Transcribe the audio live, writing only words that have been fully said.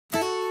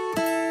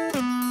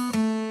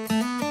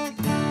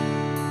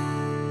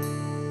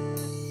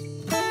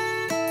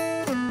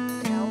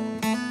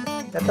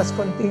Let us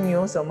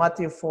continue. So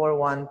Matthew 4,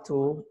 1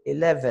 to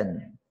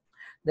 11.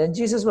 Then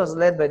Jesus was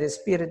led by the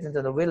Spirit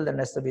into the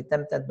wilderness to be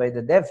tempted by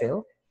the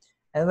devil.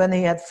 And when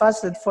he had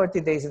fasted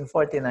 40 days and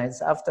 40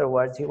 nights,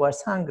 afterwards he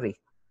was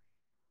hungry.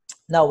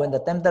 Now when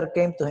the tempter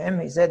came to him,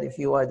 he said, "If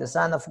you are the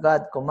Son of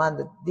God, command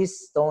that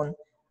these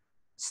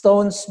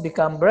stones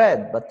become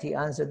bread." But he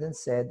answered and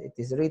said, "It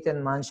is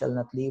written, man shall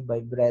not live by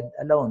bread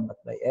alone,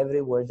 but by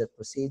every word that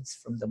proceeds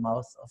from the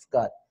mouth of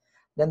God."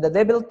 Then the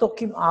devil took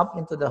him up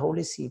into the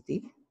holy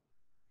city,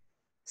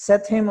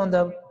 set him on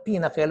the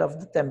pinnacle of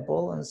the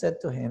temple, and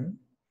said to him,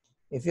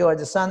 "If you are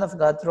the Son of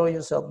God, throw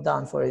yourself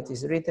down, for it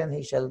is written,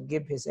 he shall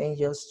give his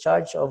angels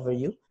charge over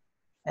you,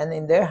 and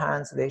in their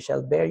hands they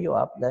shall bear you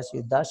up, lest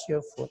you dash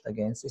your foot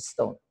against a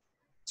stone."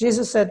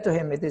 Jesus said to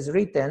him, "It is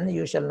written,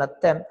 you shall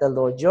not tempt the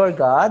Lord your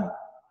God."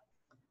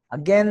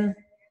 Again,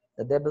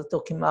 the devil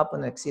took him up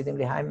on an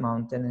exceedingly high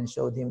mountain and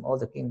showed him all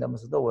the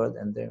kingdoms of the world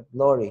and their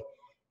glory.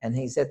 And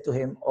he said to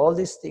him, "All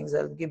these things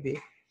I will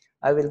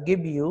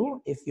give you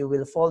if you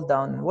will fall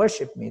down and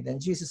worship me." Then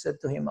Jesus said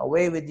to him,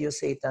 "Away with you,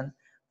 Satan,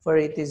 for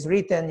it is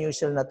written, you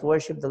shall not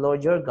worship the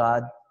Lord your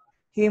God,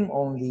 him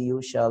only you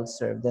shall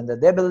serve." Then the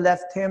devil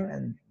left him,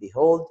 and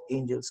behold,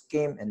 angels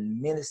came and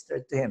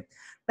ministered to him.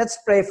 Let's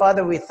pray.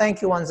 Father, we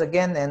thank you once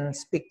again, and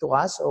speak to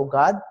us, O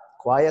God.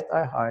 Quiet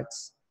our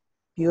hearts,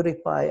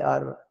 purify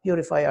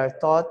our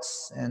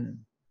thoughts, and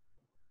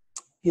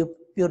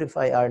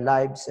purify our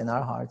lives and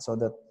our hearts, so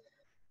that,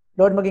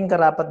 Lord, maging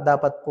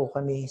karapat-dapat po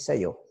kami sa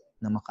iyo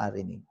na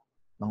makarinig.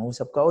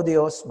 Mangusap ka, O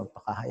Diyos,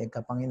 magpakahayag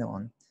ka,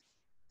 Panginoon,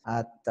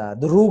 at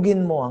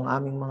durugin mo ang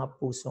aming mga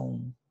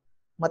pusong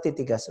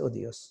matitigas, O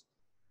Diyos,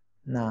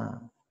 na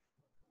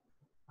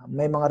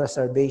may mga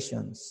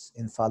reservations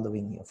in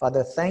following you.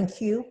 Father,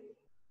 thank you.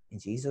 In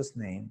Jesus'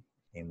 name,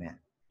 amen.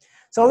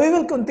 So we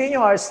will continue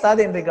our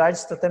study in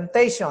regards to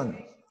temptation.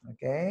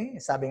 Okay?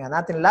 Sabi nga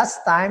natin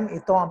last time,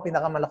 ito ang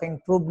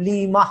pinakamalaking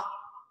problema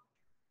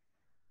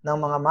ng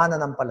mga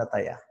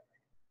mananampalataya.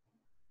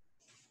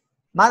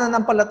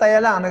 Mananampalataya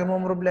lang ang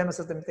nagmumong problema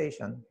sa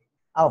temptation.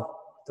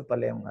 Ito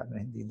pala yung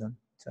hindi doon.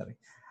 Sorry.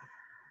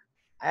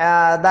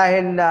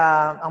 Dahil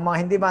ang mga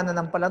hindi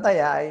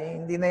mananampalataya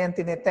ay hindi na yan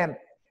tinitempt.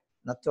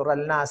 Natural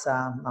na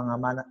sa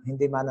mga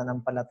hindi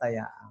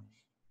mananampalataya ang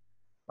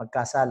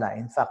magkasala.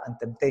 In fact, ang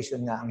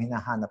temptation nga ang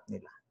hinahanap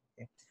nila.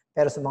 Okay?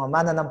 Pero sa mga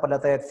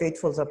mananampalataya at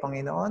faithful sa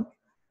Panginoon,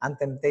 ang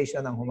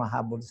temptation ang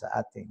humahabol sa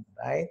atin.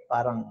 Right?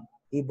 Parang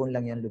ibon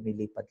lang yan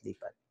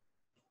lumilipat-lipat.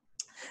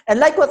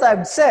 And like what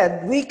I've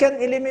said, we can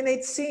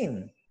eliminate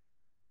sin.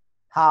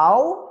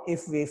 How?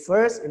 If we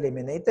first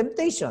eliminate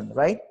temptation,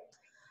 right?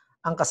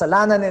 Ang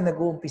kasalanan ay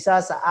nag-uumpisa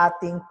sa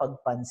ating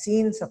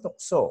pagpansin sa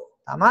tukso.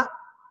 Tama?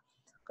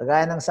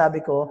 Kagaya ng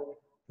sabi ko,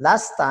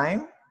 last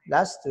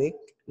week,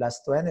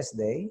 last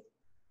Wednesday,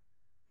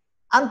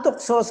 ang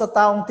tukso sa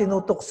taong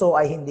tinutukso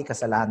ay hindi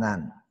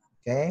kasalanan.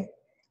 Okay?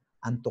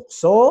 Ang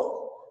tukso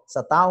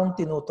sa taong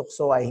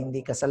tinutukso ay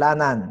hindi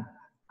kasalanan.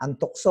 Ang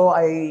tukso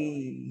ay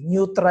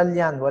neutral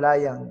yan. Wala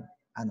yang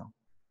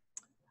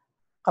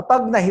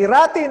Kapag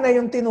nahirati na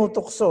yung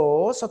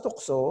tinutukso sa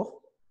tukso,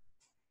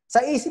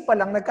 sa isip pa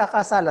lang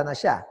nagkakasala na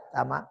siya.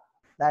 Tama?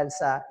 Dahil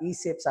sa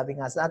isip, sabi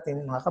nga sa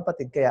atin, mga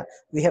kapatid, kaya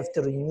we have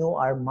to renew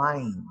our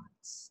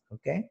minds.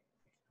 Okay?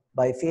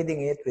 By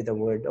feeding it with the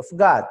Word of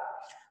God.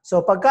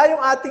 So pagka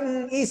yung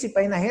ating isip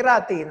ay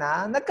nahirati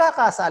na,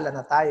 nagkakasala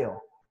na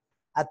tayo.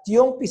 At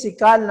yung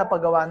physical na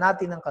paggawa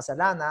natin ng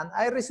kasalanan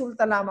ay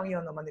resulta lamang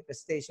yon, o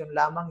manifestation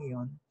lamang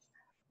yon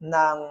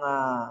ng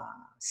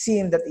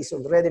sin that is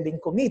already been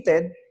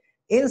committed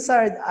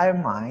inside our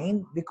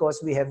mind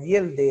because we have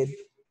yielded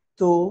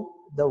to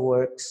the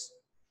works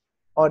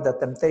or the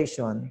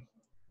temptation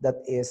that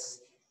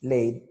is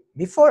laid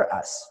before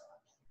us.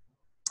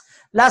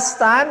 Last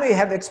time, we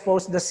have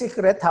exposed the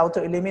secret how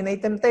to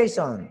eliminate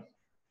temptation.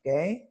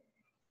 Okay?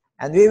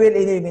 And we will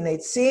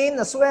eliminate sin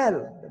as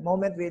well. The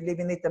moment we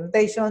eliminate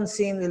temptation,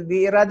 sin will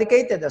be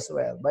eradicated as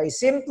well. By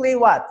simply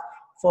what?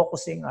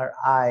 Focusing our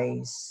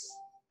eyes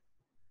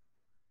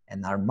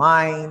and our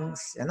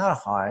minds and our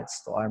hearts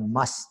to our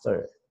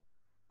Master,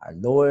 our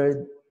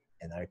Lord,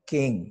 and our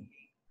King,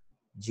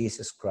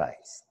 Jesus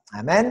Christ.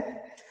 Amen?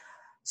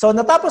 So,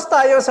 natapos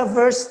tayo sa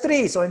verse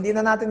 3. So, hindi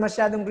na natin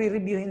masyadong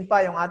re-reviewin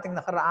pa yung ating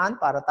nakaraan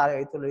para tayo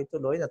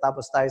ituloy-tuloy.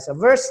 Natapos tayo sa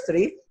verse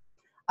 3.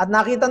 At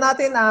nakita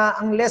natin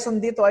ang lesson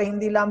dito ay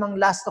hindi lamang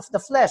lust of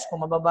the flesh. Kung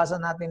mababasa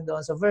natin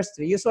doon sa verse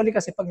 3. Usually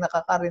kasi pag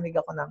nakakarinig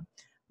ako ng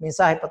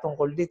mensahe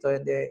patungkol dito,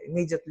 and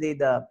immediately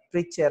the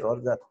preacher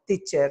or the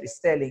teacher is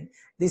telling,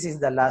 this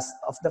is the lust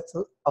of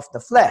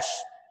the flesh.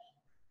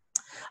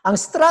 Ang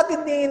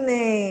strategy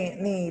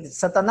ni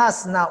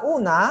Satanas na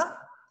una,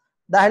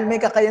 dahil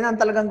may kakayanan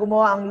talagang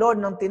gumawa ang Lord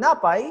ng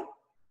tinapay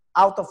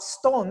out of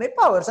stone, may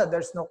power sa,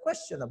 there's no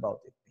question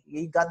about it.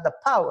 He got the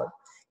power.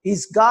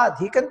 He's God.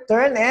 He can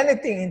turn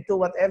anything into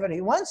whatever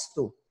He wants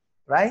to.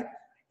 Right?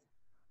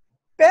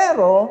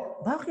 Pero,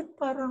 bakit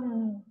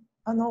parang,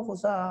 ko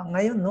sa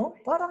ngayon, no?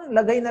 Parang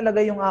lagay na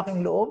lagay yung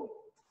aking loob.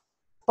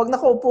 Pag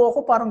nakaupo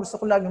ako, parang gusto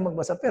ko laging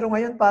magbasa. Pero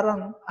ngayon,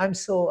 parang, I'm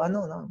so,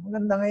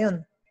 maganda ngayon.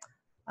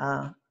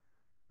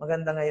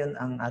 Maganda ngayon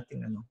ang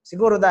ating ano.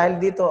 Siguro dahil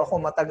dito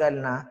ako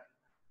matagal na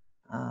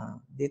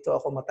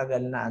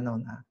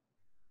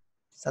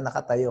sa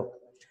nakatayo.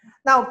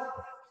 Now,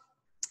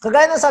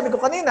 kagaya ng sabi ko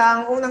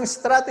kanina, ang unang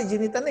strategy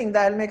ni Taning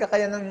dahil may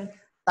kakayanan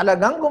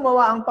talagang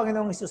gumawa ang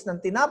Panginoong Hesus ng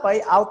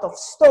tinapay out of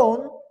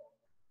stone,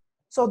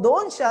 so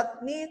doon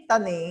siya ni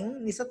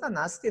Taning, ni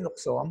Satanas,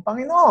 tinukso ang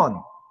Panginoon.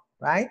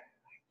 Right?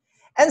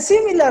 And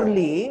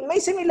similarly, may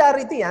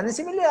similarity yan.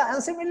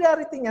 Ang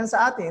similarity niyan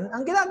sa atin,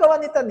 ang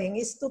ginagawa ni Taning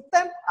is to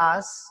tempt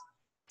us,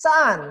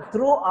 saan?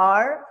 Through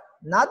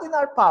not in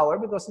our power,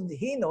 because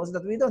he knows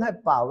that we don't have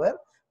power,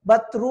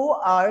 but through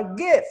our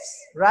gifts.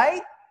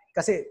 Right?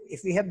 Kasi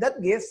if we have that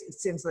gifts, it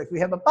seems like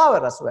we have a power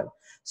as well.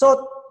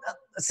 So,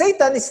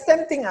 Satan is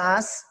tempting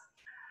us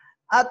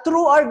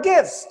through our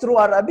gifts, through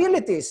our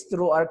abilities,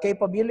 through our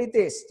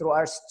capabilities, through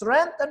our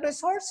strength and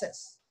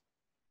resources.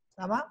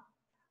 Tama?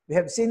 We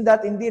have seen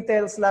that in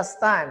details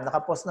last time.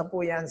 Nakapost na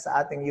po yan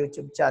sa ating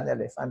YouTube channel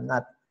if I'm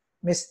not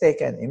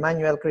mistaken.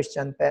 Emmanuel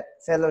Christian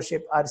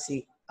Fellowship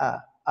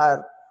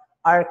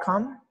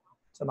RCOM.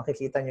 So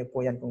makikita niyo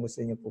po yan kung gusto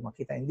niyo po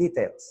makita in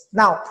details.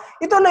 Now,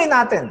 ituloy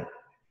natin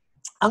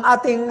ang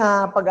ating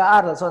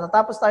pag-aaral. So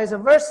natapos tayo sa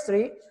verse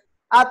 3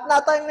 at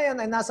tayo ngayon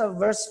ay nasa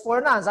verse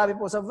 4 na. Sabi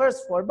po sa verse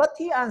 4, but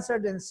he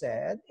answered and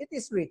said, it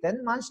is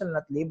written, man shall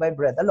not live by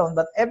bread alone,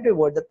 but every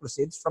word that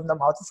proceeds from the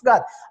mouth of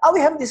God.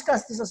 We have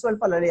discussed this as well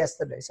pala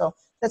yesterday. So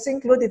let's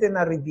include it in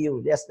a review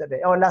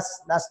yesterday, or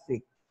last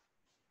week.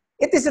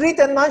 It is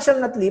written, man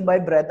shall not live by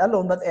bread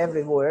alone, but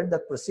every word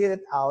that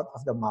proceeded out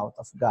of the mouth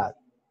of God.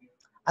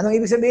 Anong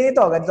ibig sabihin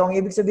ito? Ganito ang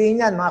ibig sabihin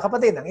niyan, mga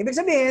kapatid. Ang ibig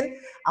sabihin,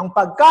 ang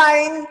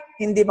pagkain,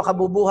 hindi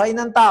makabubuhay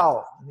ng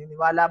tao.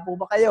 Naniniwala po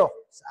ba kayo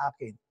sa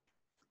akin?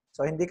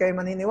 So, hindi kayo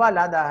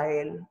maniniwala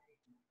dahil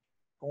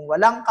kung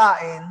walang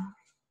kain,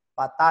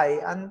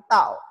 patay ang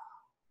tao.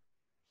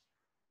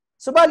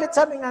 Subalit,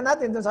 sabi nga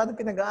natin doon sa ating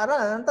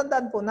pinag-aaralan,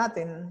 tandaan po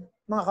natin,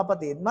 mga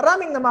kapatid,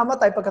 maraming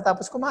namamatay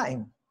pagkatapos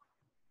kumain.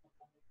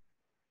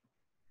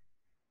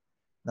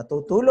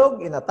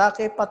 Natutulog,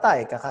 inatake,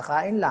 patay,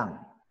 kakakain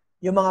lang.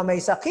 Yung mga may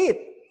sakit,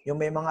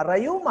 yung may mga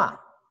rayuma,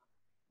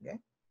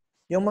 okay?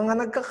 Yung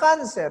mga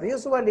nagka-cancer,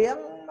 usually,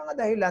 ang mga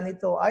dahilan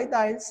nito ay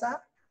dahil sa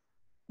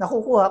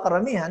nakukuha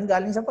karamihan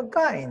galing sa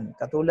pagkain.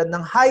 Katulad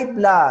ng high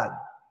blood,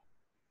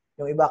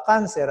 yung iba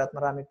cancer at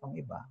marami pang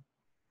iba.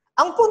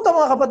 Ang punto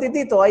mga kapatid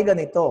dito ay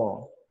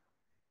ganito.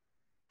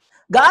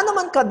 Gaano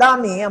man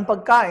kadami ang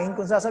pagkain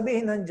kung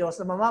sasabihin ng Diyos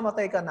na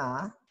mamamatay ka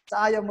na,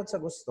 sa ayaw mo at sa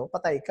gusto,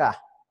 patay ka.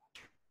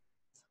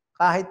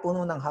 Kahit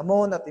puno ng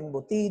hamon at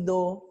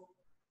imbutido,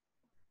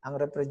 ang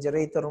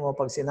refrigerator mo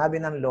pag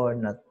sinabi ng Lord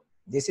na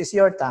this is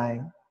your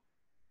time,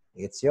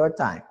 it's your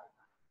time.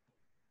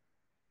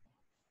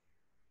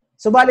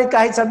 Subalit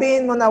kahit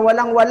sabihin mo na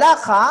walang-wala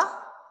ka,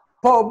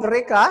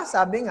 pobre ka,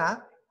 sabi nga,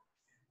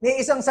 ni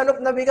isang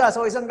salop na bigas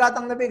o isang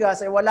gatang na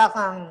bigas ay wala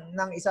kang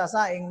nang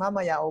isasaing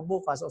mamaya o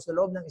bukas o sa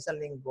loob ng isang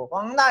linggo.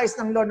 Kung ang nais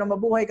ng Lord na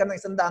mabuhay ka ng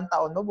 100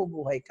 taon,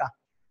 mabubuhay ka.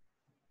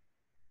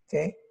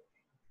 Okay?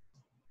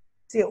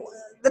 See,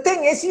 the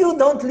thing is, we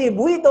don't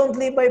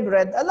live by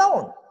bread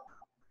alone.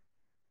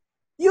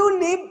 You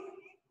live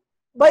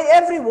by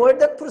every word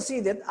that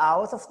proceeded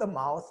out of the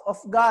mouth of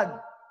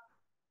God.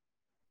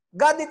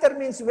 God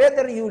determines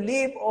whether you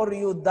live or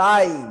you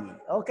die.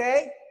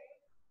 Okay?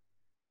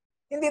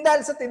 Hindi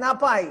dahil sa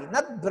tinapay,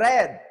 not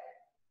bread.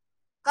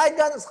 Kahit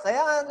gaano,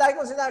 kaya lagi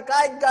kong sinabi,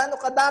 kahit gaano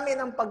kadami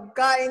ng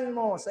pagkain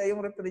mo sa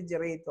iyong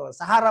refrigerator,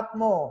 sa harap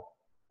mo,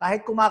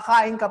 kahit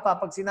kumakain ka pa,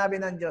 pag sinabi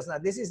ng Diyos na,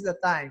 this is the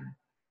time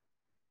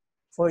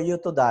for you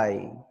to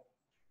die,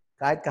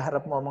 kahit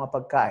kaharap mo ang mga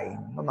pagkain,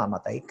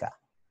 mamamatay ka.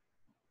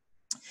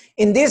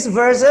 In these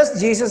verses,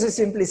 Jesus is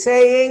simply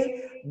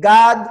saying,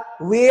 God's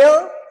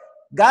will,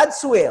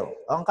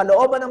 ang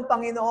kalooban ng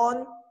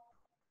Panginoon,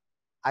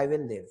 I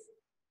will live.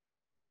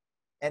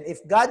 And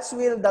if God's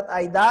will that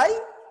I die,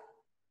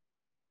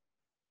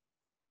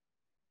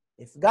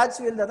 if God's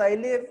will that I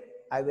live,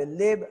 I will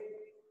live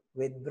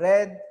with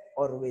bread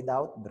or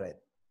without bread.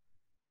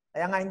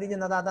 Kaya nga hindi niyo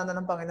natatanda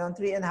ng Panginoon,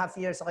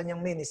 3.5 years sa kanyang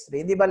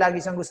ministry. Hindi ba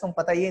lagi siyang gustong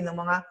patayin ng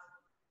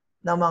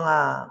mga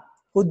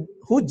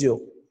Hudyo?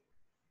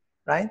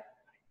 Right?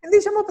 Hindi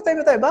siya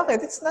mapatay-patay. Bakit?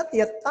 It's not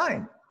yet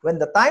time. When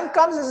the time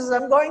comes, he says,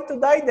 I'm going to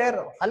die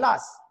there.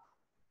 Halas.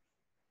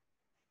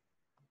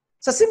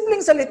 Sa simpleng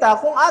salita,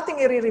 kung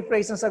ating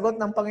i-rephrase ang sagot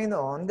ng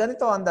Panginoon,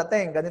 ganito ang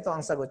dating, ganito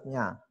ang sagot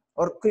niya.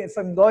 Or if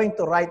I'm going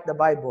to write the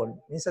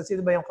Bible, minsan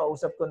sino ba yung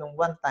kausap ko nung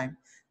one time,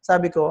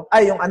 sabi ko,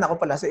 yung anak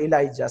ko pala, si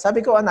Elijah.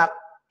 Sabi ko, anak,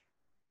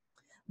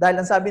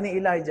 dahil ang sabi ni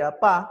Elijah,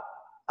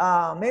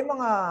 may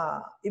mga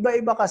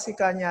iba-iba kasi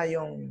kanya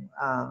yung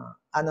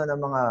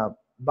ng mga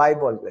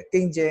Bible,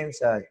 King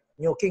James,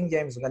 New King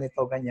James,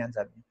 ganito, ganyan,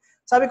 sabi.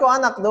 Sabi ko,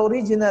 anak, the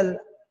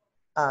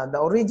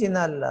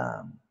original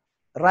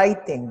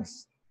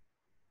writings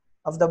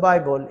of the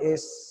Bible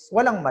is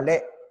walang mali.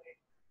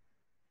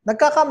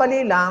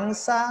 Nagkakamali lang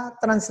sa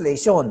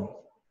translation.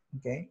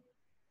 Okay?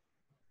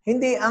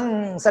 Hindi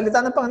ang salita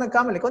ng Panginoon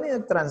nagkamali, kung hindi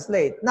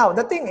nag-translate. Now,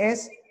 the thing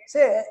is,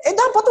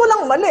 dapat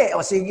walang mali.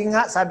 O sige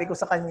nga, sabi ko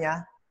sa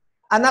kanya,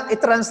 Anak,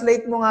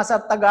 i-translate mo nga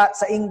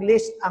sa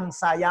English ang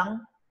sayang.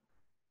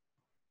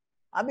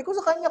 Sabi ko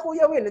sa kanya,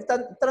 Kuya Will,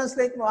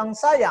 translate mo ang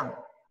sayang.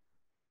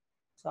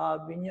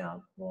 Sabi niya,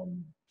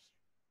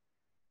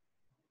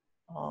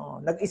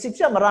 nag-isip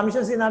siya, marami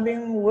siyang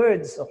sinabing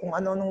words, o kung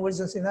ano-anong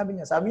words yung sinabi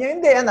niya. Sabi niya,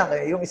 hindi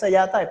anak, yung isa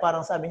yata,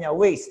 parang sabi niya,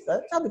 waste.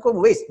 Sabi ko,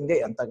 waste.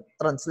 Hindi, ang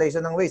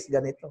translation ng waste,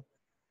 ganito.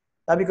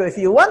 Sabi ko, if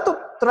you want to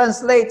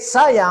translate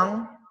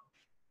sayang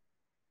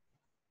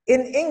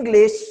in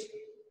English,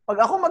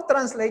 pag ako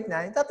mag-translate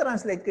na,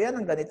 ita-translate ko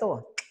yan ng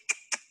ganito.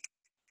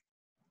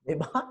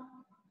 Diba?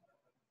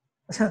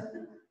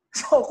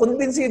 So,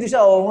 kumbinsido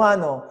siya, nga,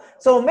 no?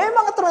 So, may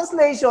mga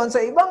translation sa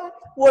ibang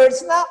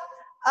words na,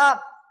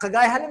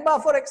 kagaya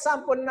halimbawa, for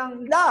example,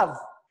 ng love.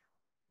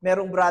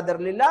 Merong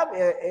brotherly love,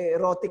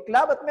 erotic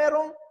love, at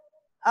merong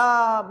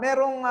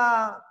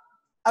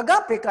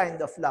agape kind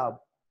of love.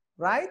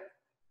 Right?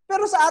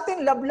 Pero sa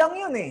atin, love lang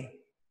yun eh.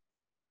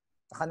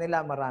 Sa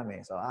kanila,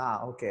 marami. So,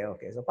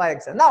 okay. So,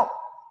 now,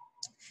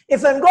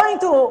 if I'm going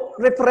to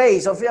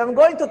rephrase, if I'm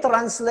going to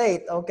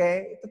translate,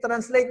 okay, to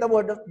translate the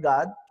Word of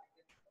God,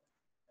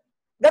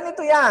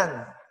 ganito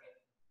yan.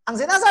 Ang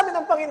sinasabi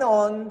ng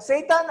Panginoon,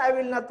 Satan, I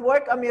will not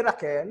work a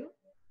miracle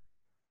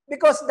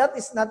because that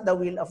is not the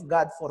will of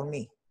God for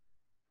me.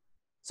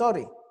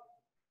 Sorry.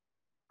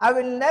 I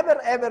will never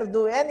ever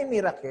do any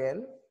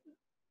miracle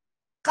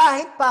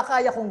kahit pa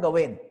kaya kong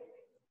gawin.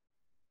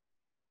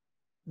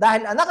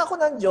 Dahil anak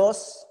ako ng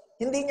Diyos,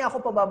 hindi niya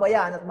ako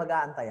pababayaan at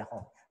mag-aantay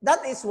ako.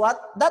 That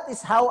is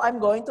how I'm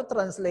going to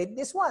translate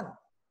this one.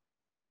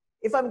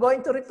 If I'm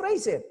going to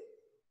rephrase it.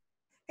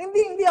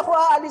 Hindi ako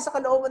aalis sa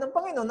kalooban ng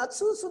Panginoon at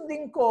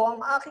susundin ko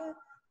ang aking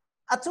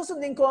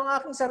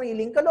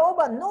sariling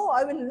kalooban. No,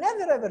 I will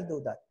never ever do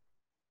that.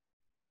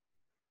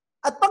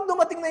 At pag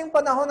dumating na yung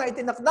panahon na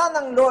itinakda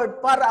ng Lord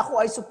para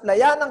ako ay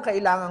suplayan ng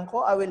kailangan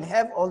ko, I will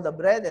have all the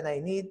bread that I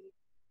need,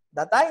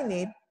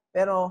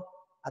 pero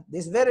at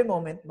this very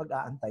moment,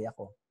 mag-aantay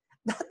ako.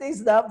 That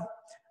is the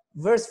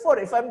verse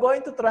 4. If I'm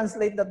going to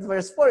translate that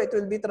verse 4, it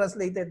will be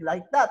translated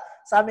like that.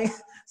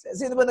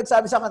 Sino ba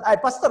nagsabi sa akin, ay,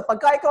 Pastor,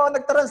 pagka ikaw ang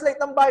nag-translate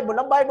ng Bible,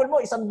 ang Bible mo,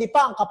 isang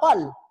dipa ang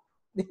kapal.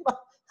 Di ba?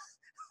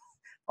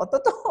 O,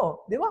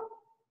 totoo. Di ba?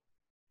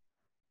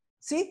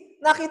 See?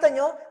 Nakita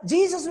nyo?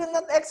 Jesus will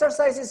not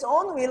exercise His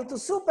own will to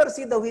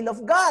supersede the will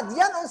of God.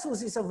 Yan ang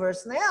susi sa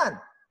verse na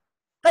yan.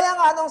 Kaya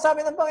nga, anong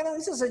sabi ng Panginoon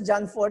Jesus sa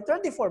John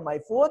 4:34,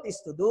 my food is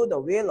to do the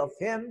will of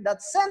Him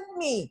that sent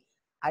me.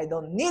 I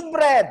don't need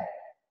bread.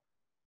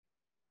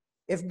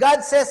 If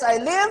God says I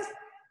live,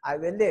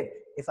 I will live.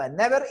 If I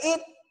never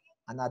eat,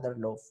 another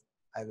loaf,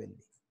 I will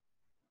live.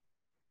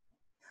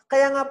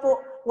 Kaya nga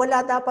po, wala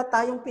dapat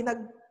tayong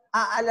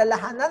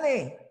pinag-aalalahanan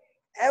eh.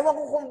 Ewan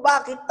ko kung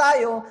bakit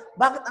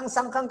ang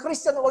sangkang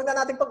Christian, huwag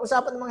na natin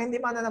pag-usapan ng mga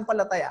hindi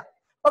mananampalataya.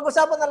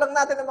 Pag-usapan na lang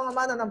natin ng mga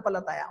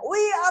mananampalataya.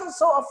 We are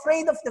so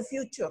afraid of the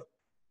future.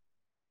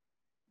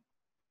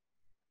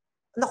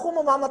 Naku,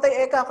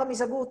 mamamatay kami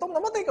sa gutom.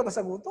 Namatay ka ba sa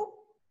gutom?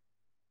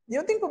 Do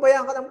you think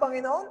pabayaan ka ng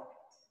Panginoon?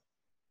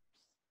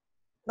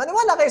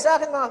 Maniwala kayo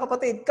sa akin mga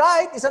kapatid,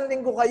 kahit 1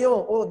 linggo kayo,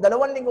 o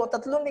 2 linggo, o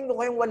 3 linggo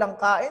kayong walang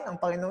kain, ang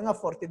Panginoon nga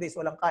 40 days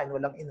walang kain,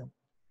 walang inom.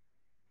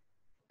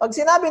 Pag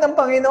sinabi ng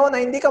Panginoon na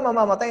hindi ka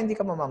mamamatay, hindi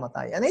ka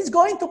mamamatay. And He's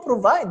going to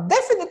provide.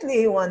 Definitely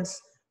He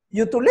wants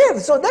you to live.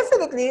 So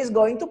definitely He's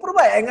going to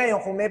provide.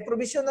 Ngayon, kung may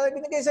provision na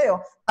binigay sa'yo,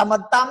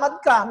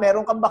 tamad-tamad ka,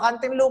 meron kang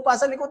bakanting lupa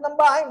sa likod ng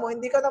bahay mo,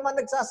 hindi ka naman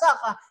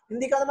nagsasaka,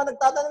 hindi ka naman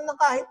nagtatanim ng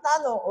kahit na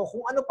ano, o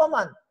kung ano pa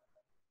man.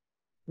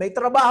 May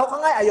trabaho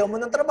ka nga, ayaw mo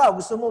ng trabaho,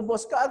 gusto mo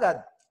boss ka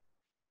agad.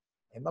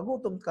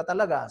 Magutom ka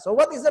talaga. So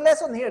what is the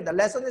lesson here? The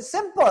lesson is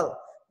simple.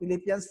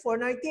 Philippians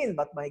 4:19,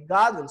 but my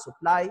God will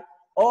supply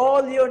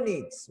all your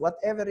needs,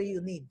 whatever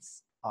your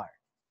needs are.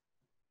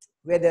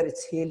 Whether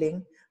it's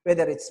healing,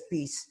 whether it's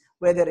peace,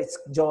 whether it's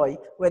joy,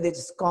 whether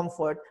it's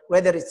comfort,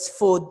 whether it's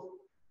food.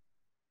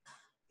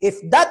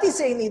 If that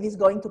is a need, He's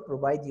going to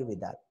provide you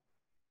with that.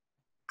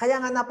 Kaya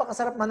nga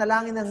napakasarap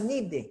manalangin ng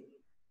need eh.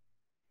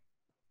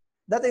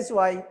 That is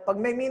why, pag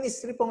may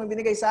ministry pong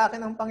ibinigay sa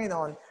akin ng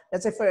Panginoon,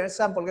 let's say for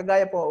example,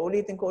 kagaya po,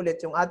 ulitin ko ulit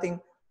yung ating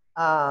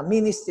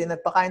ministry,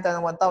 nagpakain tayo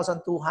ng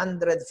 1,200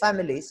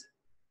 families,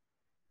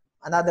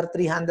 another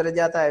 300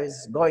 yata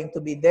is going to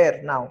be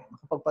there now.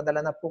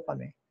 Nakapagpadala na po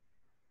kami.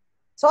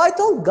 So I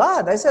told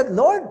God, I said,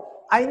 Lord,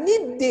 I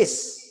need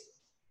this.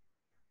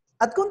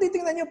 At kung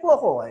titingnan niyo po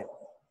ako,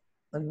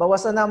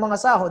 nagbawasan na ang mga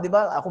sahod, di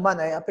ba? Ako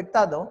man ay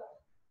apektado.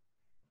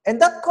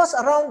 And that cost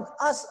around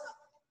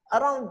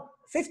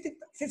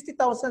 50,000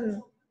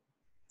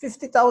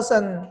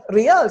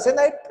 reals. And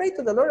I prayed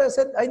to the Lord, I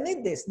said, I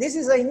need this. This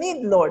is a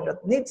need, Lord,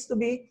 that needs to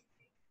be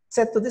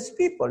said to these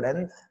people.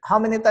 And how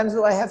many times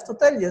do I have to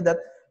tell you that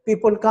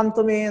people come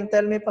to me and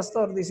tell me,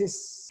 Pastor, this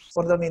is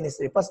for the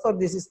ministry. Pastor,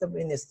 this is the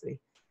ministry.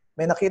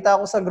 May nakita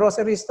ako sa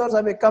grocery store,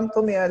 sabi, come to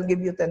me, I'll give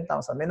you 10,000.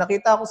 May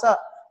nakita ako sa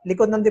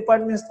likod ng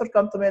department store,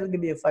 come to me, I'll give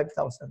you 5,000.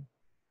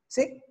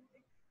 See?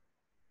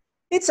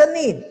 It's a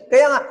need.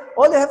 Kaya nga,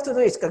 all you have to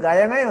do is,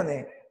 kagaya ngayon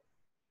eh,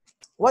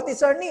 what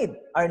is our need?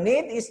 Our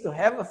need is to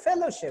have a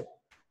fellowship,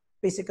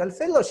 physical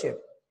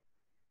fellowship.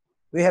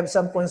 We have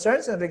some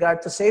concerns in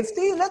regard to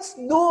safety. Let's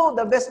do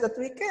the best that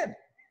we can.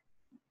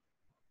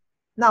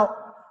 Now,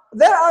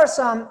 there are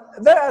some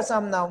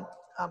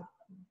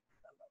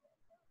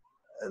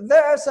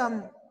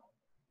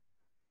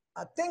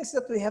things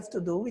that we have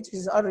to do, which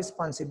is our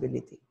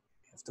responsibility.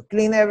 We have to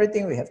clean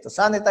everything. We have to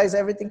sanitize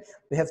everything.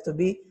 We have to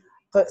be,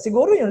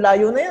 siguro yung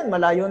layo na yan,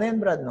 malayo na yan,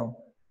 Brad, no?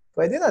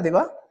 Pwede na, di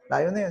ba?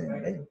 Layo na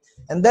yan.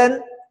 And then,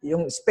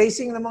 yung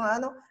spacing ng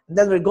mga ano, and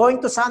then we're going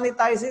to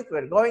sanitize it.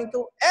 We're going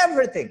to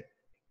everything.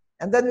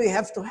 And then we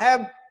have to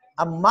have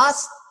a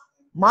mask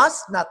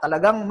na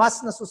talagang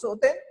mask na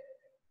susuotin.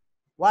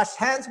 Wash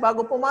hands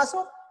bago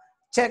pumasok.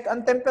 Check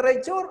ang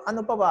temperature.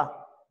 Ano pa ba?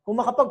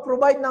 Kung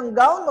makapag-provide ng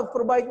gown,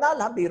 mag-provide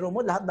na. Biro mo,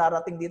 lahat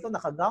darating dito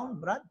naka-gown,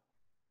 Brad.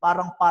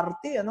 Parang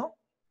party, ano?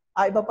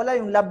 Iba pala,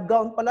 yung lab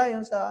gown pala,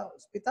 yung sa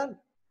hospital.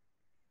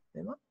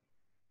 Diba?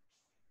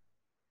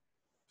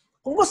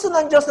 Kung gusto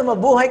ng Diyos na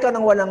mabuhay ka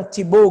ng walang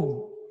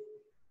tibog,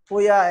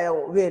 Kuya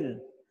Will,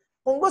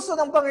 kung gusto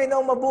ng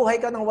Panginoon mabuhay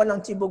ka ng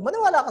walang tibog,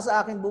 maniwala ka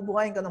sa akin,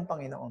 bubuhayin ka ng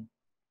Panginoon.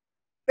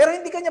 Pero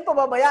hindi ka niya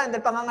pababayaan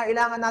dahil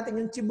pangangailangan natin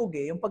yung tibog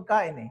yung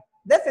pagkain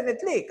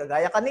Definitely,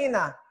 kagaya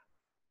kanina,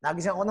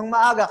 nagising ako ng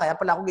maaga, kaya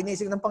pala ako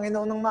ginising ng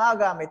Panginoon ng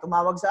maaga, may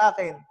tumawag sa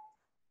akin.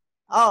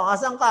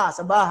 Asan ka?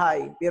 Sa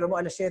bahay. Pero mo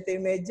alas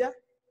 7:30?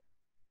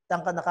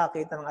 Saan ka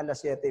nakakita ng alas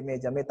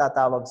 7:30? May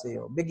tatawag sa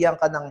iyo. Bigyan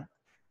ka ng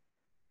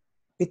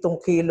 7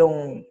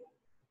 kilong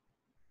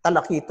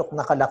talakitok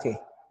na kalaki.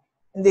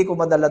 Hindi ko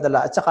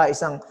madala-dala. At saka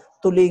isang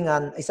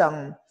tulingan,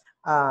 isang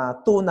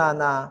tuna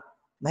na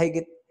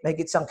mahigit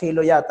 1 kilo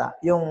yata.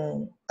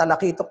 Yung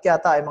talakitok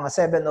yata ay mga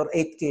 7 or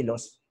 8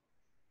 kilos.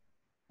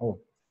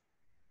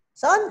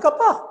 Saan ka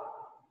pa?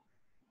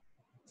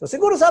 So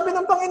siguro sabi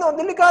ng Panginoon,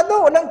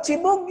 delikado, walang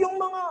tibog yung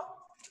mga,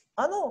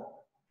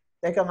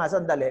 Teka nga,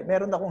 sandali.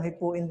 Meron akong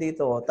hipuin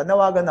dito.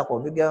 Tanawagan ako,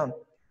 bigyan.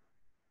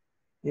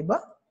 Diba?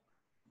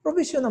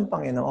 Provision ng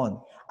Panginoon.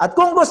 At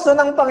kung gusto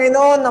ng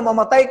Panginoon na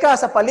mamatay ka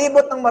sa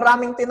palibot ng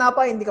maraming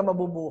tinapay, hindi ka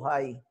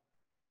mabubuhay.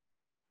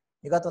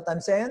 You got what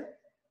I'm saying?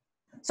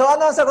 So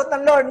ano ang sagot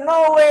ng Lord?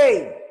 No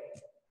way!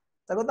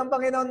 Sagot ng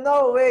Panginoon,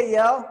 no way,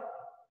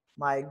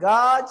 My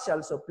God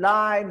shall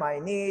supply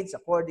my needs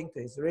according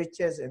to His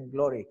riches and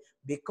glory.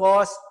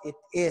 Because it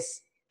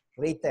is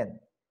written.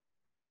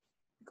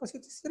 Because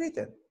it is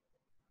written.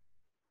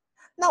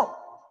 Now,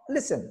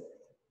 listen.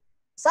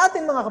 Sa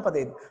ating mga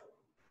kapatid,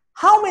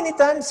 how many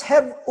times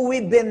have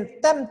we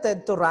been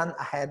tempted to run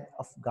ahead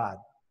of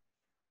God?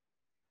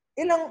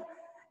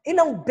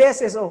 Ilang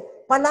beses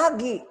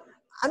palagi.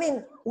 I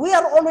mean, we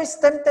are always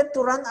tempted to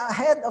run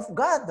ahead of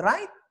God,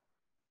 right?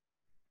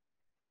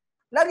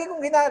 Lagi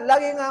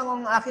nga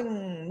ang aking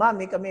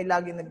mami, kami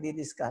lagi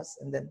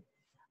nagdi-discuss. And then,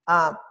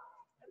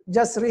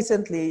 just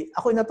recently,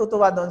 ako'y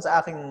natutuwa doon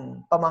sa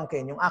aking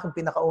pamangkin, yung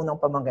aking pinakaunang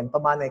pamangkin,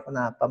 pamanay ko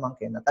na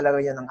pamangkin, na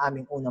talaga yan ang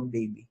aming unang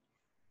baby.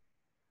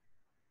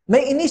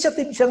 May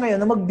initiative siya ngayon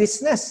na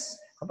mag-business.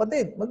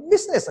 Kapatid,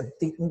 mag-business.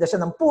 Magtinda siya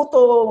ng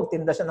puto,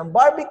 magtinda siya ng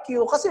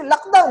barbecue, kasi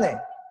lockdown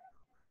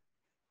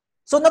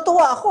So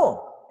natuwa ako.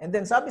 And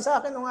then sabi sa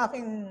akin ng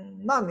aking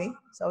mami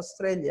sa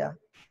Australia,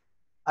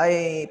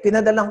 ay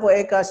pinadalang ko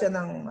siya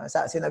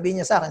sinabi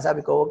niya sa akin,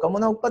 sabi ko, huwag ka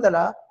muna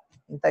magpadala,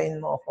 hintayin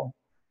mo ako.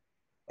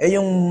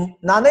 Yung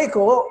nanay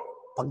ko,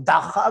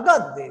 pagdaka ka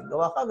agad,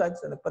 gawa ka agad.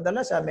 So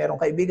nagpadala siya, merong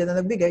kaibigan na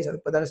nagbigay, so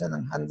nagpadala siya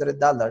ng $100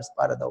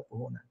 para daw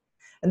puhunan.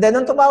 And then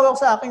nung tumawag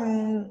sa aking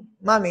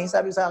mami,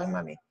 sabi sa aking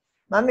mami,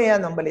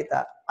 anong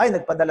balita? Ay,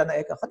 nagpadala na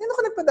Eka. Kanino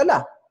ka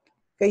nagpadala?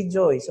 Kay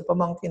Joy, sa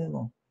pamangkin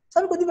mo.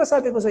 Sabi ko, di ba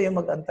sabi ko sa iyo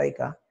mag-antay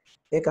ka?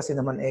 Kasi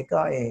naman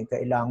Eka,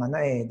 kailangan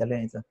na dala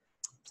ito.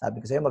 Sabi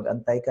ko sa iyo,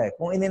 mag-antay ka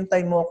Kung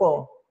inintay mo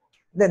ko,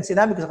 then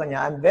sinabi ko sa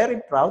kanya, I'm very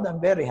proud, I'm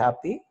very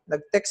happy.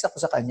 Nag-text ako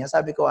sa kanya,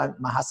 sabi ko,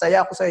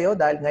 mahasaya ako sa iyo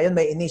dahil ngayon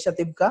may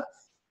initiative ka,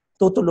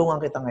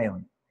 tutulungan kita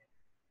ngayon.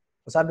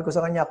 So sabi ko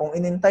sa kanya, kung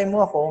inintay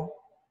mo ako,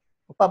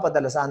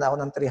 magpapadala sana ako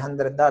ng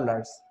 $300.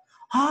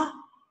 Ha?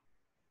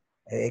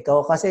 Ikaw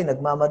kasi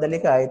nagmamadali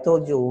ka. I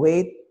told you,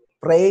 wait,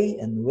 pray,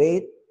 and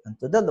wait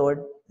unto the Lord.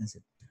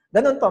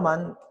 Ganun pa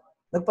man,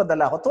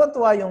 nagpadala ako.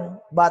 Tuwan-tuwa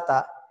yung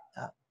bata.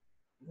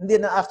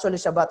 Hindi na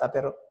actually siya bata,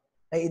 pero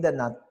may edad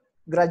na.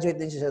 Graduate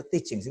din siya sa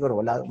teaching.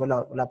 Siguro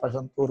wala pa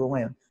siyang turo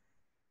ngayon.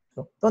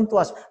 So,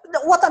 tuwan-tuwa siya.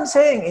 What I'm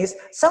saying is,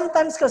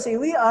 sometimes kasi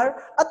we are,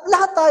 at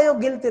lahat tayo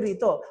guilty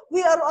rito.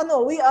 We are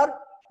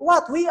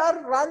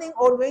running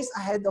always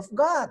ahead of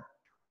God.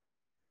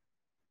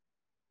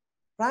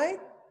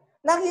 Right?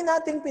 Lagi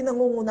nating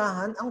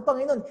pinangungunahan ang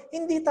Panginoon.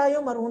 Hindi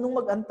tayo marunong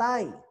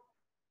mag-antay.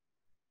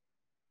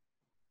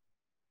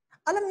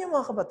 Alam niyo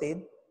mga kapatid,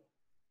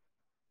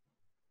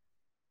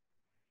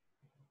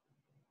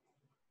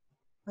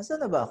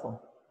 nasaan na ba ako?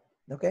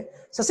 Okay?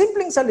 Sa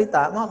simpleng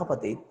salita, mga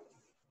kapatid,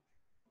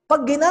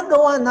 pag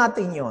ginagawa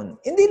natin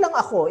yon, hindi lang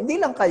ako, hindi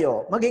lang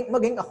kayo,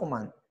 maging ako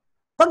man,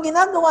 pag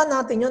ginagawa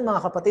natin yon, mga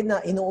kapatid, na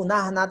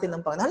inuunahan natin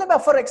ng Panginoon. Halimbawa,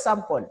 for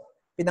example,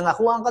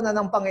 pinangakuan ka na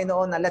ng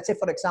Panginoon na, let's say,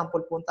 for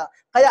example, punta.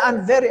 Kaya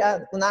I'm very,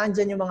 kung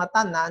naandyan yung mga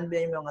tan,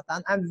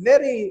 I'm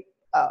very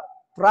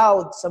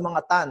proud sa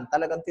mga tan.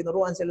 Talagang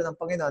tinuruan sila ng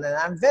Panginoon. And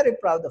I'm very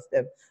proud of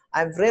them.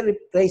 I'm very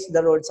praise the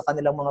Lord sa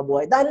kanilang mga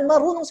buhay. Dahil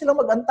marunong silang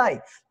mag-antay.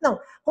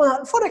 Now,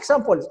 for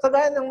example,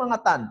 kagaya ng mga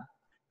tan,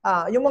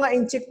 yung mga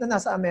inchik na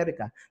nasa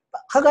Amerika,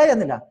 kagaya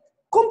nila,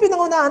 kung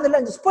pinangunahan nila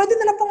ang Diyos, pwede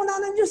nilang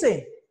pangunahan ng Diyos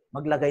eh.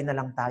 Maglagay na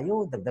lang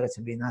tayo, dagdagan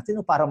sabihin natin,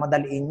 para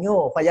madaliin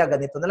nyo, o kaya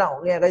ganito na lang,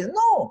 o kaya ganito.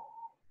 No!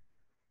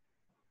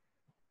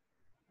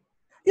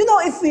 You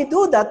know, if we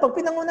do that, pag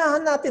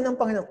pinangunahan natin ng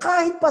Panginoon,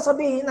 kahit pa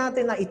sabihin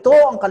natin na ito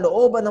ang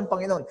kalooban ng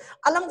Panginoon,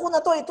 alam ko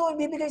na ito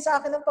ibibigay sa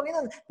akin ng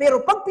Panginoon.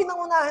 Pero pag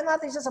pinangunahan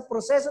natin siya sa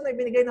proseso na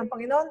ibinigay ng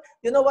Panginoon,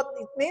 you know what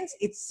it means?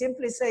 It's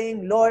simply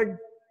saying, Lord,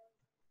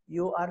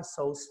 you are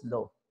so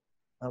slow.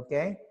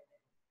 Okay?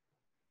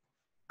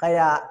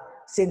 Kaya,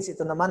 since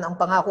ito naman ang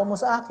pangako mo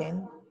sa akin,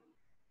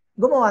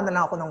 gumawa na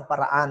lang ako ng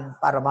paraan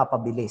para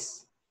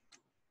mapabilis.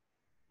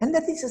 And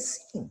that is a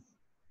sin.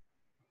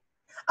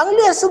 Ang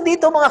lesson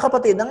dito, mga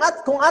kapatid,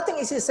 kung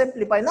ating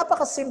isi-simplify,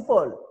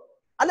 napaka-simple.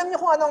 Alam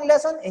niyo kung anong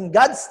lesson? In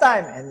God's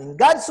time and in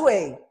God's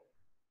way,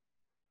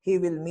 He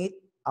will meet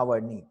our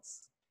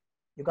needs.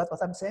 You got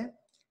what I'm saying?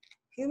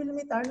 He will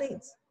meet our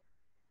needs.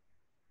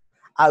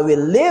 I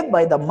will live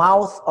by the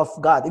mouth of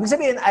God. Ibig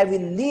sabihin, I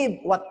will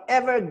live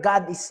whatever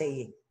God is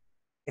saying.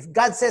 If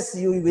God says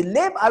you will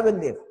live, I will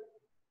live.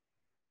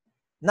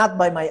 Not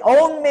by my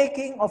own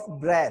making of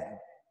bread.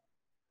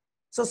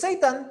 So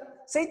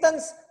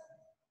Satan's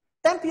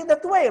tempt you that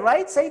way,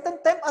 right? Satan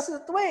tempt us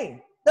that way.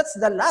 That's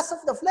the lust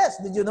of the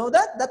flesh. Did you know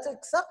that? That's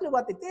exactly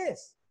what it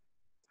is.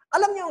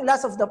 Alam niyo yung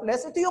lust of the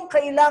flesh? Ito yung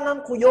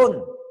kailangan ko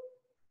yun.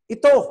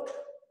 Ito.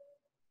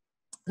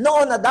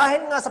 Noon na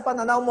dahil nga sa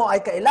pananaw mo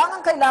ay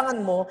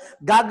kailangan mo,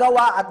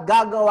 gagawa at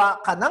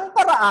gagawa ka ng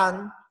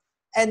paraan,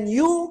 and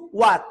you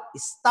what?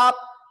 Stop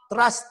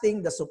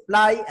trusting the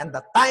supply and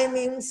the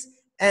timings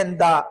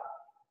and the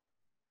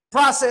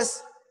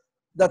process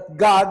that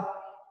God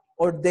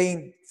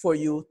ordained for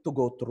you to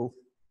go through.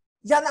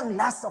 Yan ang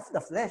lust of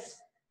the flesh.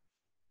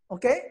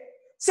 Okay?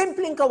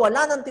 Simpleng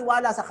kawalan ng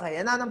tiwala sa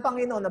kakayanan ng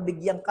Panginoon na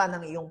bigyan ka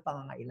ng iyong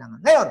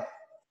pangangailangan. Ngayon,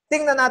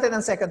 tingnan natin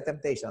ang second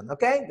temptation.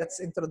 Okay? That's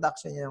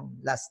introduction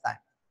yung last time.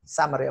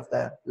 Summary of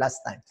the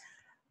last time.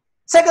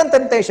 Second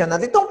temptation.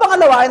 At itong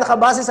pangalawa ay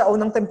nakabase sa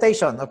unang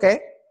temptation. Okay?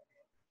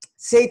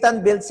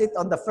 Satan builds it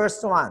on the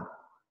first one.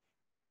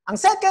 Ang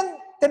second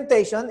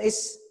temptation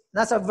is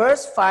nasa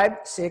verse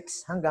 5,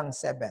 6 hanggang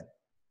 7.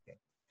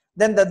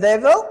 Then the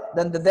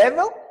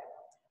devil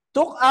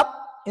took up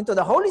into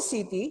the holy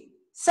city,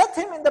 set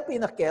him in the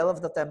pinnacle of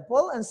the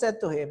temple, and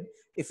said to him,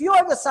 if you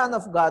are the Son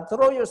of God,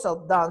 throw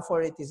yourself down,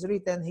 for it is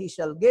written, He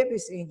shall give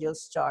His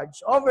angels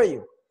charge over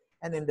you,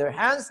 and in their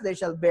hands they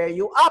shall bear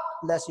you up,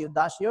 lest you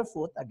dash your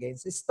foot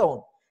against a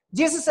stone.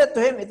 Jesus said to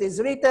him, it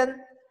is written,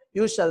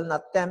 you shall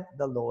not tempt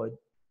the Lord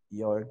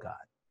your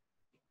God.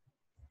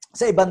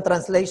 Sa ibang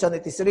translation,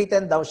 it is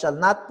written, thou shalt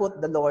not put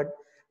the Lord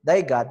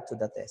thy God to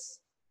the test.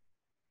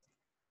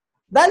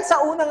 Dahil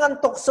sa unang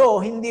tukso,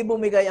 hindi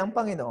bumigay ang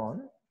Panginoon,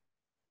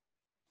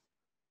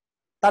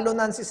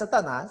 talunan si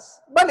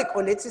Satanas, balik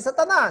ulit si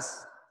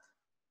Satanas.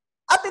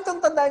 At itong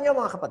tandaan niyo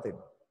mga kapatid,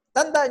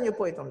 tandaan niyo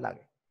po itong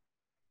lagi.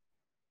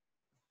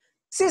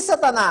 Si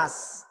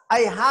Satanas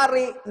ay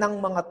hari ng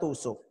mga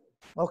tusok.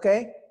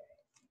 Okay?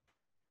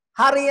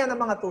 Hari yan ng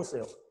mga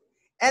tusok.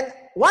 And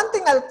one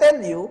thing I'll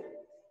tell you,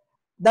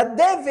 the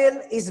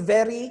devil is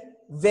very,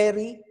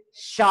 very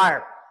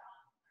sharp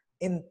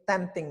in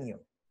tempting you.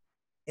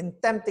 In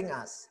tempting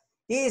us.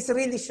 He is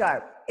really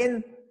sharp.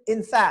 In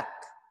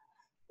fact,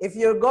 if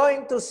you're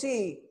going to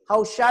see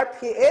how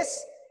sharp he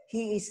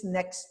is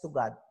next to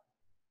God.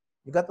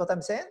 You got what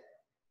I'm saying?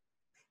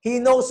 He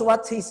knows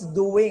what he's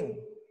doing.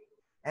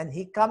 And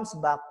he comes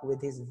back with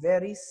his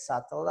very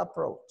subtle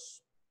approach.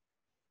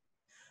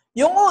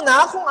 Yung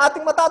una, kung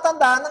ating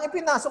matatandaan, ang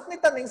ipinasok ni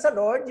Taning sa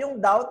Lord, yung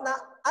doubt na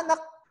anak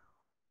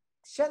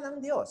siya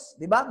ng Diyos.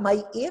 Di ba?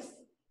 May if.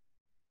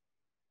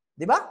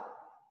 Di ba?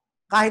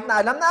 Kahit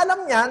na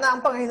alam niya na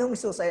ang Panginoong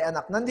Hesus ay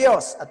anak ng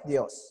Diyos at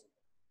Diyos.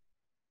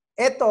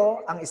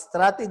 Ito ang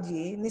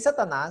strategy ni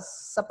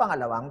Satanas sa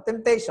pangalawang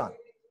temptation.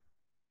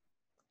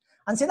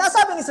 Ang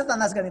sinasabi ni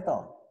Satanas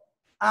ganito,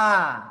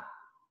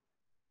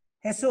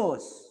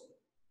 Jesus,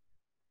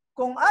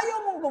 kung ayaw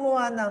mong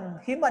gumawa ng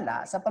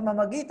himala sa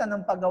pamamagitan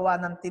ng paggawa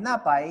ng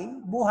tinapay,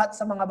 buhat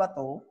sa mga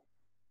bato,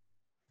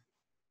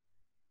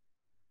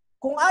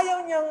 kung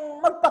ayaw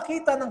niyang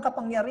magpakita ng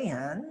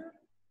kapangyarihan,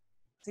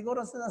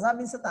 siguro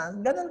sinasabi sa Satanas,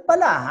 ganun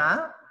pala ha?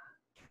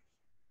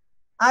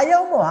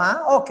 Ayaw mo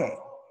ha? Okay.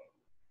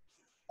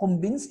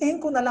 Kumbinsihin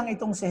ko na lang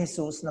itong si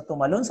Jesus na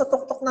tumalon sa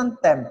tuktok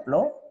ng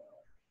templo.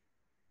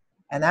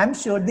 And I'm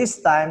sure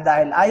this time,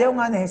 dahil ayaw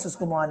nga ni Jesus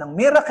gumawa ng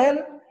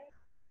miracle,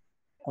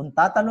 kung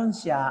tatalon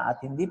siya at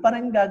hindi pa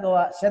rin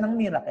gagawa siya ng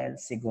miracle,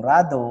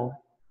 sigurado,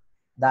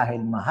 dahil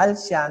mahal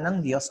siya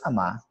ng Diyos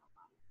Ama,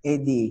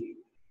 edi,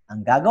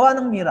 ang gagawa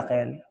ng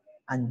miracle,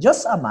 ang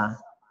Diyos Ama,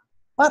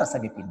 para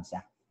sagipin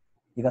siya.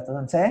 You got what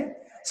I'm saying?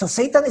 So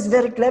Satan is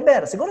very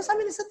clever. Siguro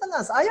sabi ni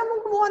Satanas, ayaw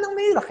mong gumawa ng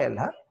miracle,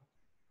 ha?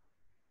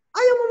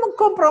 Ayaw mo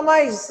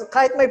mag-compromise.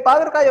 Kahit may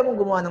power ka, ayaw mong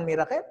gumawa ng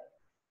miracle?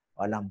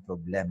 walang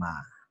problema.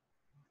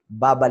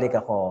 Babalik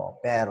ako,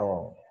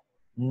 pero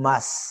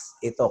mas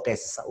ito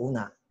kaysa sa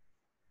una.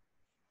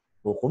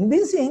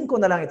 Kukumbinsihin ko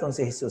na lang itong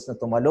si Jesus na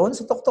tumalon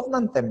sa tuktok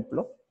ng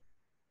templo.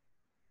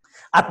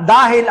 At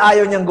dahil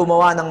ayaw niyang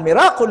gumawa ng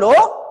mirakulo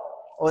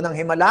o ng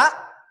himala,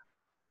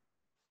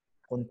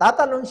 kung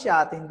tatalon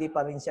siya at hindi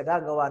pa rin siya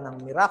gagawa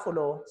ng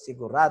mirakulo,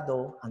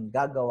 sigurado ang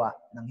gagawa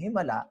ng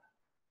himala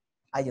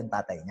ay yung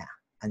tatay niya,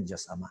 ang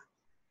Diyos Ama.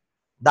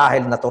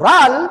 Dahil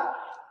natural,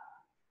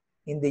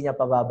 hindi niya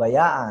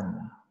pababayaan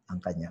ang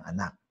kanyang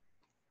anak.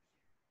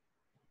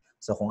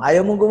 So kung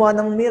ayaw mong gumawa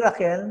ng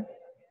miracle,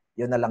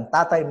 yun na lang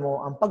tatay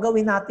mo ang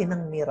paggawin natin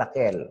ng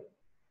miracle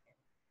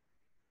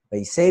by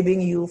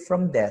saving you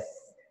from death.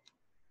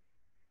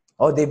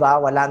 O di ba,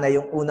 wala na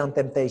yung unang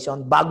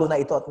temptation, bago na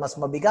ito at mas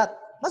mabigat.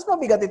 Mas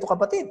mabigat ito,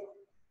 kapatid.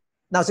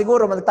 Now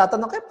siguro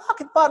magtatanong kayo,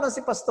 bakit parang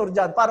si Pastor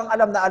John, parang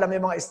alam na alam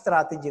yung mga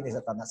strategy ni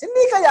Satanas.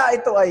 Hindi kaya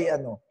ito ay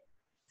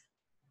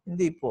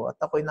Hindi po, at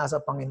ako'y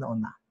nasa Panginoon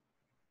na.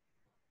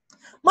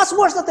 Mas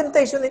worse na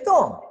temptation ito.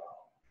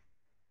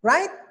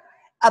 Right?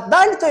 At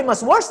dahil ito ay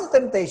mas worse na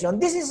temptation,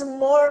 this is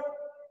more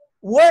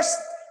worst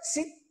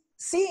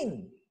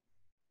sin.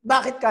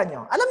 Bakit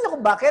kanyo? Alam niyo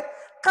kung bakit?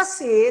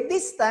 Kasi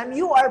this time,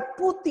 you are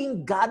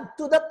putting God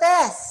to the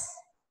test.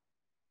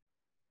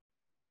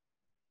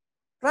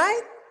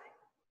 Right?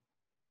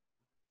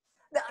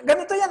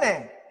 Ganito yan eh.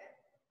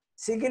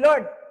 Sige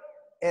Lord,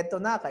 eto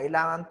na,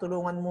 kailangan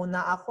tulungan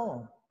muna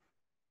ako.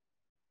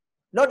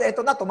 Lord,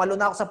 eto na, tumalo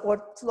na ako sa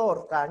 4th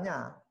floor,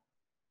 kanya.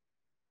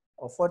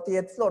 O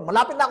 40th floor.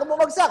 Malapit na ako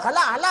bumagsak.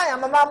 Hala,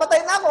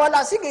 mamamatay na ako.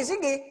 Hala, sige.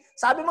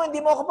 Sabi mo, hindi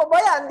mo ako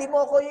pabayaan, hindi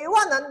mo ako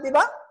iiwanan, di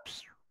ba?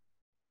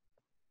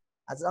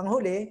 At ang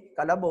huli,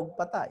 kalabog,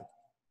 patay.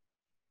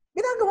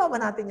 Ginagawa ba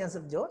natin yan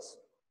sa Diyos?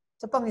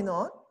 Sa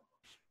Panginoon?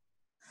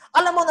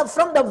 Alam mo na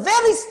from the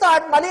very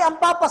start, mali ang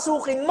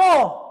papasukin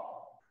mo.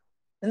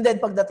 And then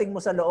pagdating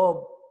mo sa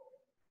loob,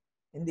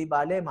 hindi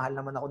bale, mahal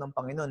naman ako ng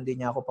Panginoon, hindi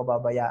niya ako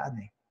pababayaan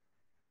eh.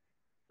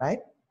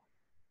 Right?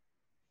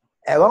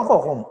 Ewan ko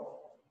kung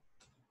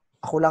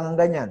ako lang ang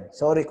ganyan.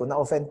 Sorry kung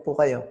na-offend po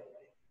kayo.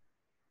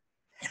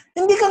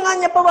 Hindi ka nga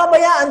niya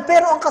pababayaan,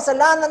 pero ang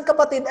kasalanan,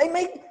 kapatid, ay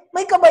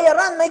may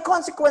kabayaran, may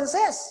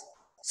consequences.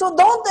 So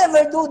don't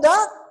ever do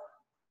that.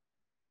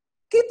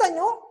 Kita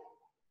nyo?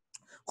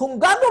 Kung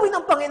gagawin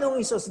ng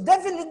Panginoong Hesus,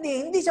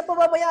 definitely, hindi siya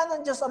pababayaan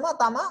ng Diyos Ama,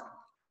 tama?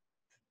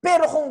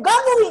 Pero kung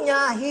gagawin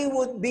niya, He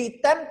would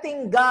be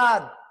tempting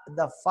God,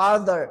 the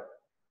Father,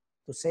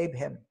 to save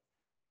Him.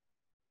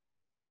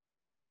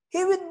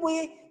 He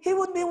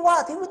would be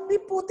what? He would be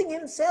putting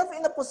Himself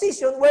in a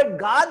position where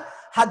God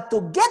had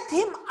to get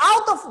Him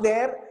out of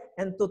there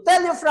and to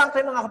tell you frankly,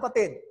 mga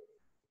kapatid,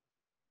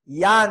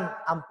 yan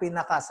ang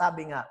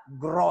pinakasabi nga,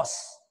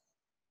 gross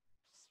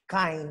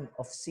kind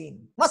of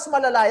sin. Mas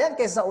malala yan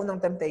kaysa sa unang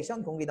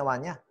temptation kung ginawa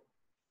niya.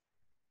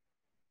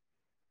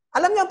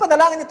 Alam niyo ang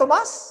panalangin ni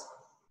Tomas?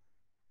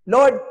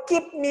 Lord,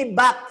 keep me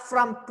back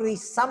from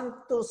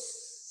presumptuous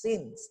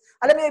sins.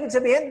 Alam niyo ibig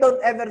sabihin?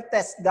 Don't ever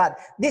test God.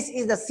 This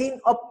is the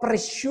sin of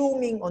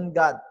presuming on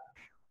God.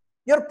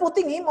 You're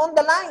putting Him on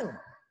the line.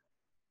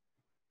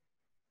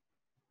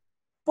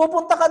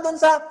 Pupunta ka dun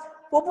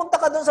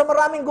sa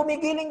maraming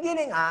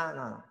gumigiling-giling.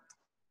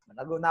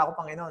 Malago na ako,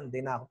 Panginoon. Hindi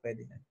na ako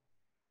pwede yan.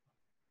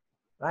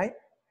 Right?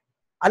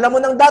 Alam mo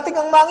nang dating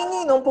ang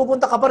manginginom,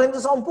 pupunta ka pa rin doon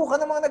sa umpukan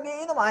ng mga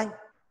nagiinom.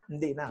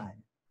 Hindi na.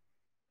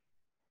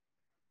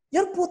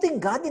 You're putting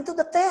God into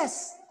the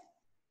test.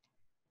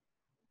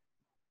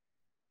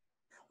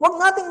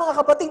 Huwag nating mga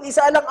kapatid,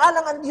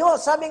 isaalang-alang ang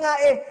Diyos. Sabi nga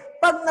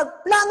pag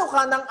nagplano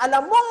ka ng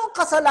alam mong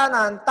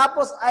kasalanan,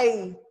 tapos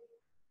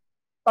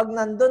pag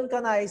nandun ka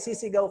na,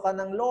 sisigaw ka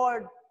ng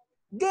Lord,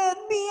 get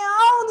me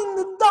out in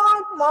the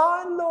dark,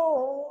 my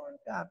Lord.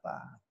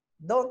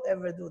 Don't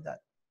ever do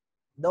that.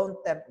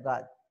 Don't tempt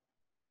God.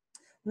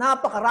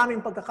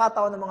 Napakaraming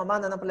pagkakataon ng mga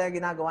mananampalataya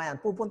ginagawa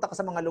yan. Pupunta ka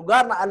sa mga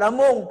lugar na alam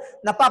mong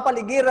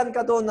napapaligiran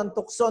ka doon ng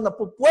tukso na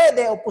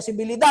pupwede o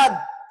posibilidad.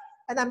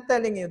 And I'm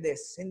telling you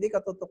this, hindi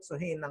ka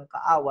tutuksohin ng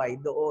kaaway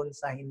doon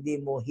sa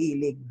hindi mo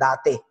hilig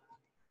dati.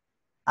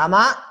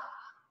 Tama?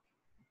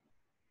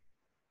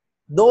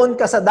 Doon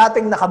ka sa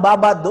dating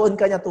nakababad, doon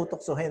ka niya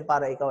tutuksohin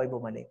para ikaw ay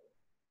bumalik.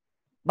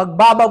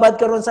 Magbababad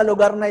ka ron sa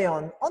lugar na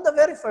yon. On the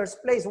very first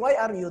place, why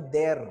are you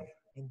there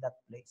in that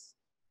place?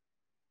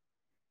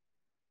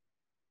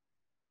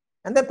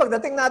 And then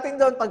pagdating natin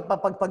doon,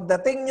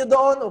 pagdating nyo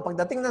doon, o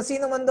pagdating ng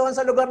sino man doon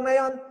sa lugar na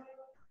yon,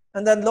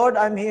 and then, Lord,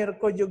 I'm here,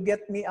 could you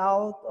get me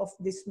out of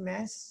this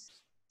mess?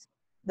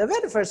 The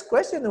very first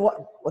question,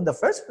 on the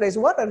first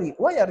place, why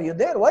are you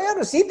there? Why are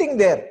you sitting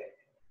there?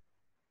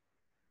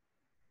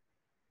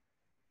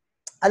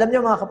 Alam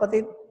niyo mga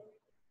kapatid,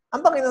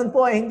 ang Panginoon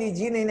po ay hindi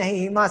genie na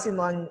hihimasin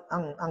mo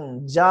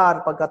ang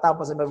jar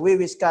pagkatapos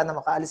magwiwish ka na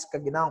makaalis ka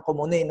ginawang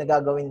komunay na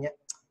gagawin niya.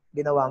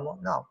 Ginawa mo?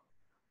 No.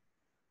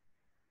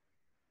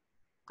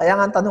 Kaya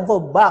nga ang tanong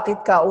ko,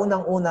 bakit ka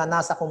unang-una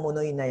nasa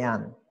kumunoy na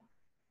yan?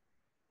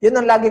 Yun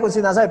ang lagi kong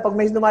sinasabi. Pag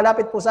may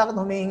lumalapit po sa akin,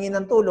 humihingi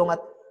ng tulong at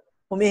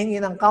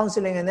humihingi ng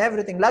counseling and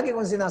everything, lagi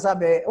kong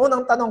sinasabi,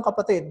 unang tanong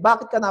kapatid,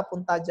 bakit ka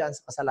napunta dyan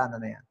sa kasalanan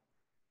na yan?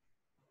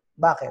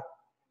 Bakit?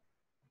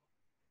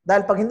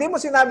 Dahil pag hindi mo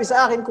sinabi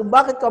sa akin kung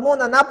bakit ka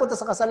muna napunta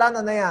sa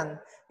kasalanan na yan,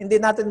 hindi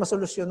natin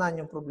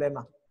masolusyonan yung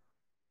problema.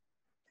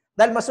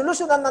 Dahil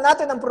masolusyonan na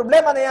natin ang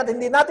problema na yan,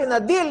 hindi natin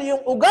na-deal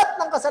yung ugat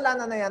ng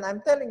kasalanan na yan,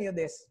 I'm telling you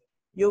this,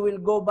 you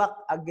will go back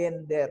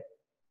again there.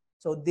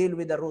 So deal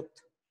with the root.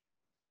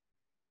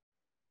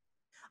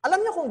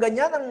 Alam niyo kung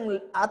ganyan ang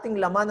ating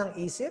laman ng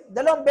isip,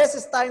 2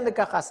 beses tayong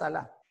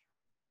nagkakasala.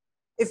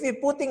 If we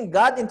putting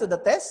God into the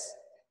test,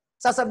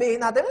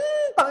 sasabihin natin,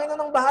 Panginoon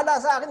ang bahala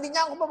sa akin, hindi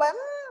niya ako pabayaan.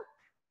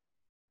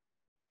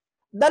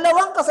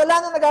 2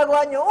 kasalanan na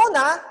gagawa niyo.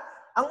 Una,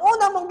 ang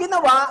una mong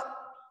ginawa,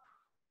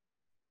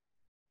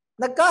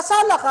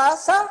 nagkasala ka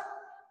sa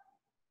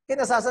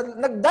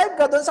nag-dive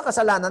ka doon sa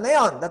kasalanan na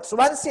yon. That's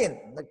one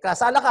sin.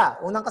 Nagkasala ka.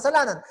 Unang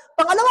kasalanan.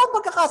 Pangalawang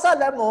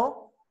pagkakasala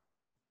mo,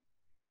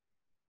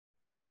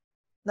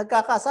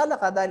 nagkakasala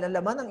ka dahil ang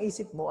laman ng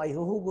isip mo ay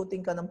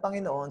huhugutin ka ng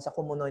Panginoon sa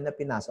kumunoy na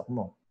pinasok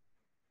mo.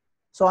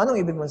 So,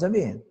 anong ibig mong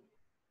sabihin?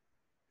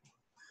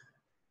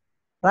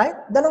 Right?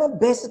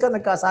 2 beses ka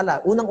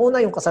nagkasala.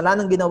 Unang-una, yung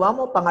kasalanan ginawa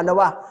mo.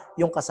 Pangalawa,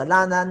 yung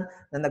kasalanan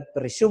na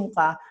nag-presume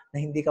ka na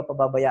hindi ka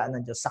pababayaan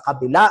ng Diyos. Sa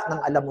kabila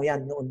ng alam mo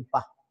yan noon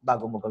pa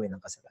bago mo gawin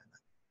ang kasalanan.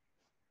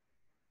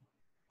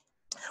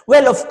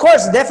 Well, of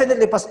course,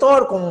 definitely,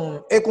 Pastor,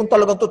 kung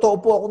talagang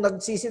totoo po ako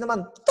nagsisi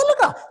naman,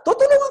 talaga,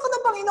 tutulungan ka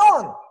ng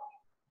Panginoon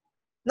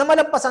na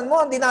malampasan mo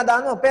ang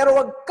dinadaan mo. Pero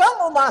wag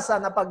kang umasa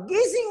na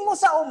paggising mo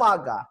sa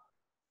umaga,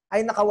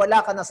 ay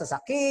nakawala ka na sa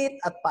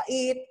sakit at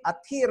pait at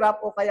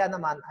hirap o kaya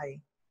naman ay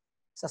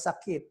sa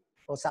sakit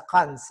o sa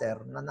cancer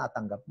na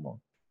natanggap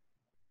mo.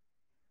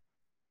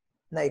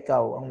 Na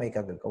ikaw ang may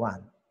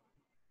kagagawan.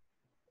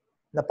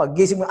 Na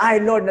paggising mo,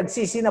 ay Lord,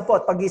 nagsisi na po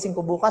at paggising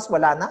ko bukas,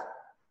 wala na.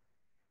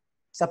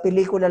 Sa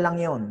pelikula lang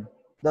yon.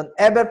 Don't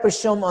ever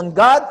presume on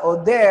God o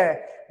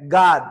dare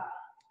God.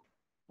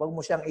 Huwag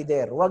mo siyang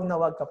i-dare. Huwag na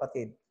huwag,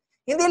 kapatid.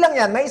 Hindi lang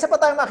yan. May isa pa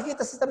tayong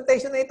makikita sa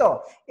temptation na ito.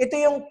 Ito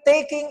yung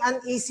taking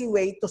an easy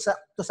way to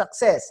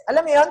success.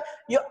 Alam mo yun?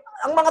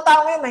 Ang mga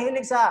tao ngayon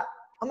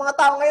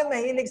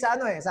mahilig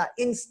sa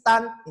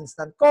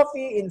instant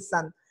coffee,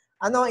 instant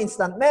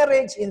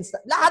marriage,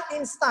 lahat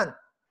instant.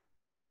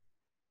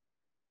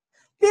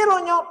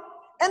 Pero nyo,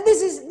 and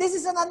this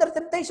is another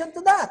temptation to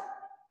that.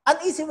 An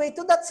easy way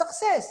to that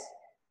success.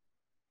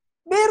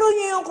 Pero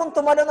nyo yung kung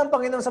tumalo ng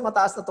Panginoon sa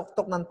mataas na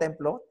tuktok ng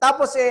templo,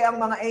 tapos ang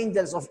mga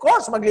angels, of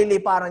course,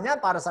 magliliparan niya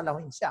para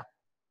salahin siya.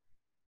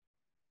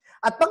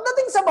 At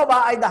pagdating sa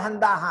baba ay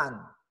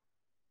dahan-dahan.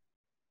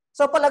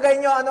 So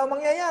palagay nyo, ano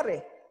mangyayari?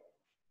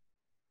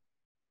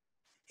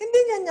 Hindi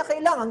niya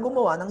kailangan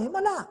gumawa ng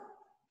himala.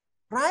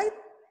 Right?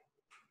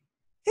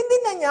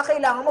 Hindi na niya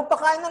kailangan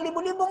magpakain ng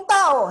libu-libong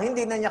tao.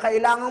 Hindi na niya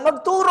kailangan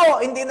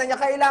magturo. Hindi na niya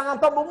kailangan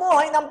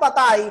pabumuhay ng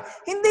patay.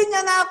 Hindi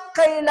niya na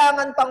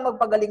kailangan pang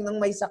magpagaling ng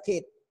may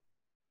sakit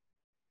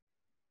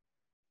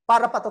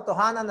para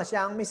patotohanan na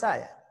siya ang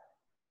Misaya.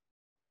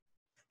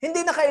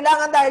 Hindi na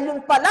kailangan dahil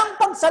yung palang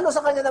pagsalo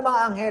sa kanya ng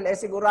mga anghel,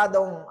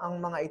 siguradong ang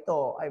mga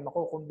ito ay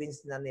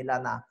makukumbins na nila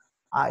na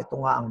ito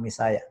nga ang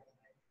Misaya.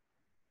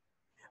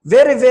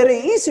 Very,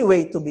 very easy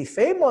way to be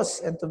famous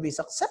and to be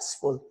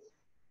successful.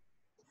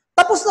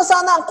 Tapos na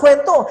sana ang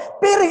kwento.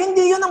 Pero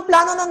hindi yun ang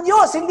plano ng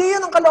Diyos. Hindi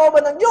yun ang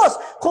kalooban ng Diyos.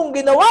 Kung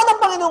ginawa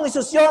ng Panginoong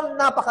Hesus yun,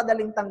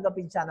 napakadaling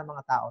tanggapin siya ng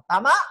mga tao.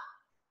 Tama?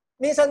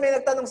 Minsan may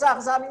nagtanong sa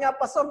akin, sabi niya,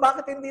 Pastor,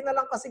 bakit hindi na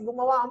lang kasi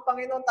gumawa ang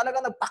Panginoon?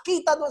 Talaga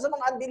nagpakita doon sa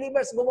mga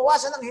unbelievers. Gumawa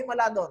siya ng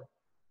himala doon.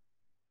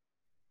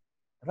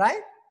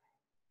 Right?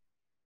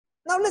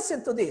 Now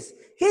listen to this.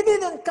 He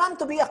didn't come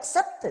to be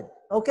accepted.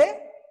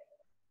 Okay?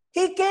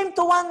 He came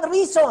to one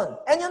reason.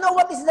 And you know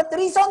what is that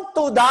reason?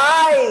 To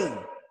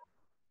die.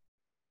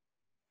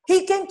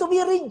 He came to be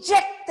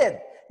rejected.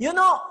 You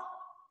know,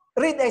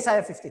 read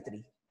Isaiah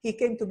 53. He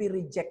came to be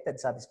rejected,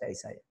 sabi sa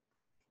Isaiah.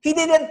 He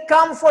didn't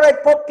come for a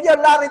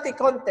popularity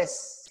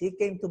contest. He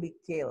came to be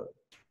killed.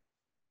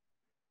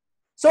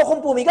 So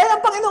kung pumigay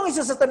ang Panginoong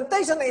Hesus sa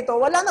temptation na ito,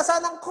 wala na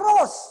sanang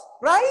cross.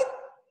 Right?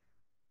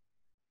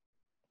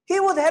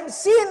 He would have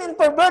seen in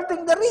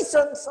perverting the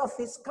reasons of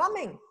His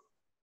coming.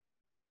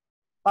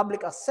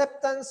 Public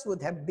acceptance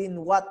would have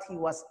been what He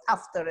was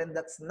after, and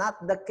that's not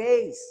the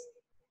case.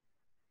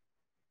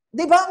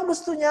 Di ba ang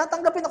gusto niya,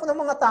 tanggapin ako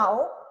ng mga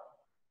tao?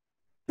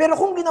 Pero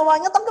kung ginawa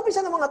niya, tanggapin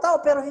siya ng mga tao,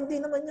 pero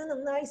hindi naman yun ang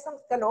nais ng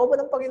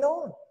kalooban ng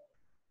Panginoon.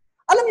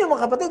 Alam niyo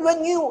mga kapatid,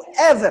 when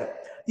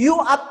you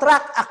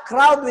attract a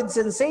crowd with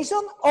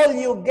sensation, all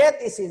you get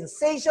is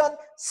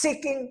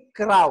sensation-seeking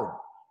crowd.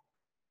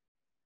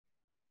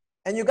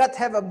 And you have to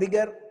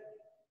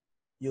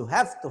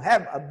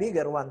have a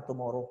bigger one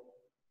tomorrow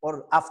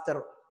or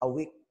after a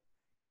week.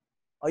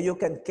 Or you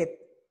can keep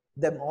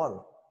them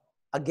all.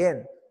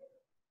 Again,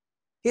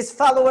 His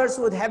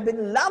followers would have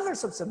been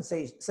lovers of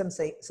sensation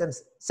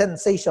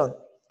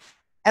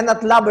and not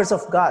lovers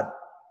of God.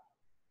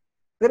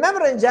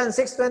 Remember in John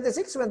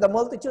 6:26, when the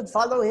multitude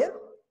followed Him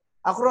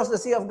across the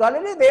Sea of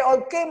Galilee, they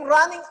all came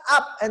running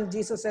up, and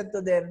Jesus said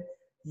to them,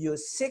 "You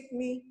seek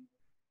me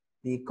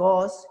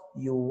because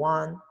you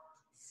want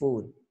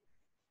food.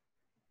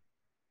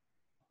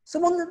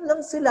 Sumunod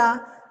lang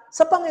sila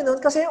sa Panginoon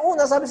kasi yung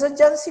una, sabi sa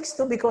John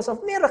 6:2, because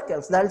of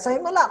miracles, dahil sa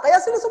himala. Kaya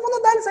sila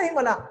sumunod dahil sa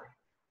himala.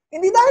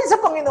 Hindi dahil sa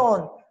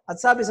Panginoon.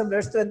 At sabi sa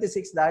verse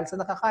 26, dahil sa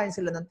nakakain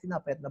sila ng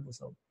tinapay at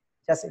nabusog.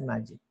 Just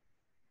imagine.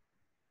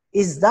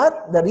 Is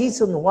that the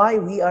reason why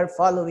we are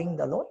following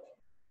the Lord?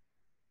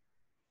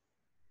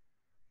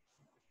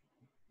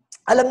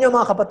 Alam niyo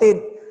mga kapatid,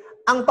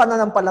 ang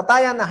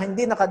pananampalataya na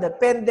hindi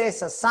nakadepende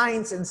sa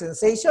signs and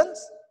sensations,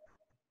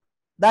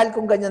 dahil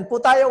kung ganyan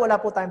po tayo, wala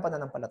po tayong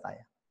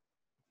pananampalataya.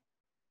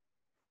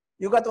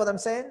 You got what I'm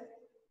saying?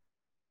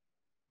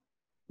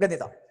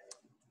 Ganito.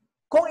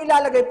 Kung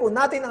ilalagay po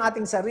natin ang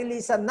ating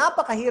sarili sa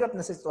napakahirap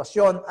na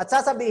sitwasyon at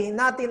sasabihin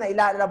natin na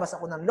ilalabas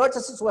ako ng Lord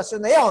sa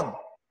sitwasyon na yon,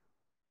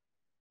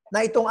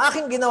 na itong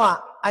aking ginawa,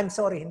 I'm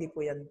sorry, hindi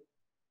po yan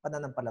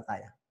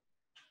pananampalataya.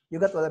 You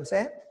got what I'm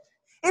saying?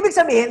 Ibig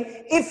sabihin,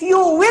 if you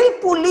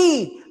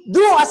willfully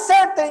do a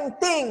certain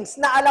things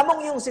na alam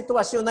mong yung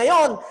sitwasyon na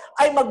yon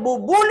ay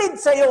magbubulid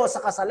sa iyo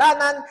sa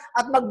kasalanan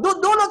at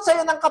magdudulot sa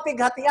iyo ng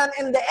kapighatian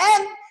in the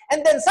end, and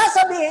then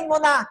sasabihin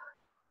mo na,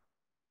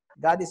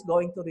 God is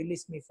going to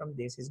release me from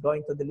this. He's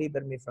going to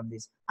deliver me from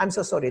this. I'm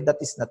so sorry,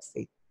 that is not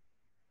faith.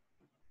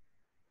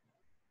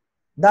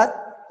 That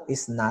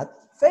is not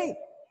faith.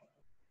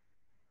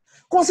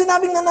 Kung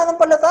sinabing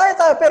nananampalataya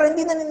tayo pero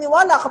hindi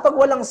naniniwala kapag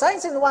walang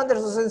signs and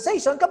wonders or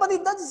sensation,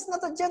 kapatid, that is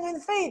not a genuine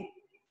faith.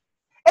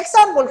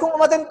 Example, kung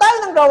umaten tayo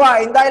ng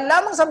gawain dahil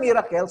lamang sa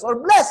miracles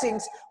or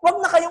blessings, wag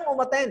na kayong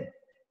umaten.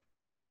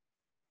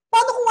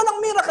 Paano kung walang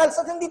miracles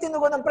at hindi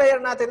tinugon ang prayer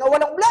natin o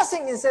walang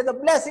blessing instead of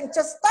blessing,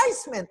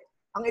 chastisement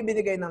ang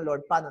ibinigay ng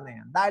Lord? Paano na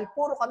yan? Dahil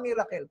puro ka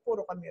miracle,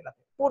 puro ka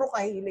miracle, puro ka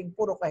healing,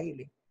 puro ka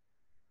healing.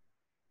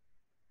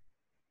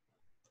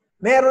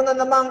 Meron na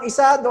namang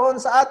isa doon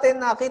sa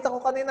atin, nakita ko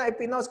kanina,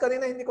 ipinost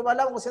kanina, hindi ko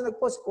alam kung sino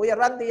nag-post, Kuya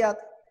Randy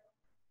yata.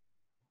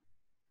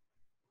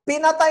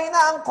 Pinatay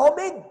na ang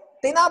COVID.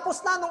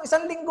 Tinapos na nung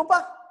 1 linggo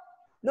pa.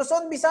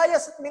 Luzon,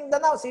 Visayas at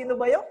Mindanao. Sino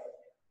ba yun?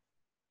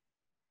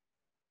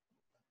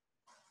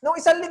 Nung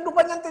 1 linggo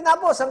pa niyang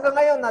tinapos, hanggang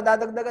ngayon,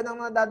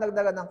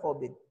 nadadagdagan ng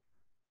COVID.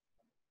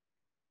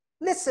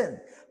 Listen,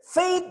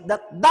 faith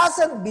that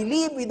doesn't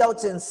believe without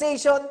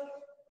sensation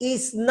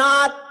is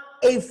not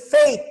a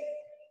faith.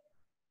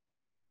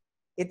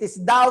 It is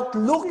doubt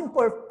looking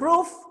for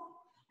proof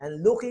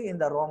and looking in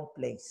the wrong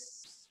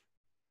place.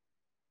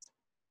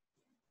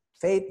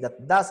 Faith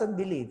that doesn't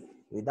believe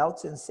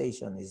without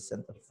sensation is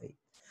not faith.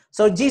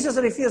 So Jesus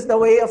refused the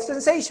way of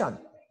sensation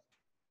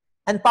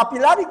and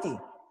popularity.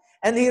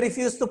 And he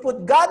refused to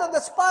put God on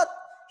the spot.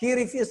 He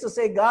refused to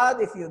say,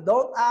 God, if you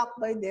don't act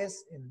by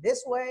this, in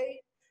this way,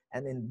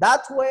 and in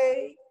that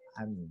way,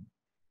 I'm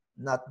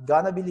not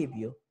gonna believe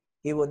you.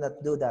 He would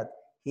not do that.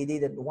 He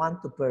didn't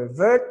want to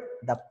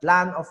pervert the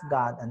plan of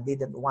God and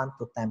didn't want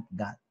to tempt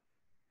God.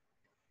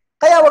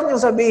 Kaya wag niyong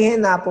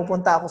sabihin na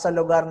pupunta ako sa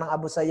lugar ng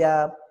Abu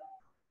Sayyaf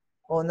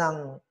o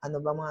ng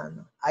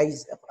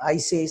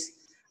ISIS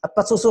at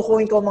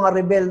pasusukuin ko mga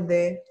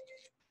rebelde.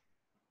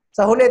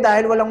 Sa huli,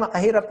 dahil walang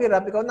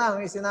makahirap-hirap, ikaw na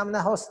ang isinama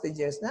na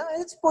hostages. Na,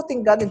 it's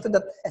putting God into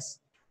the test.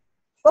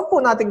 Huwag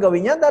po natin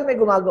gawin yan dahil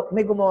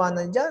may gumawa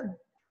na dyan.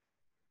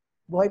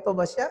 Buhay pa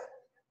ba siya?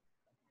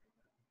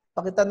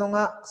 Pakitanong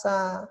nga sa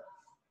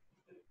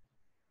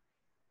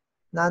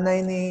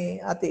nanay ni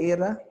Ate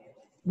Ira.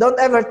 Don't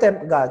ever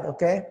tempt God,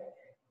 okay?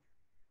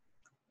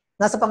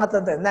 Nasa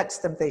pangatlo tayo. Next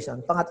temptation.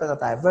 Pangatlo na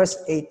tayo. Verse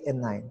 8 and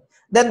 9.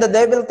 Then the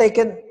devil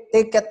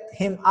taketh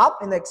him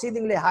up in an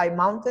exceedingly high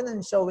mountain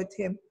and showeth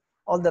him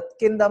all the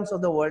kingdoms of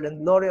the world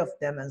and glory of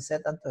them, and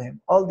said unto him,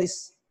 all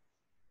this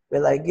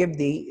will I give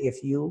thee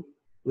if you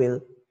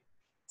will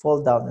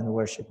fall down and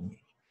worship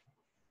me.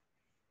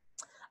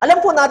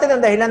 Alam po natin ang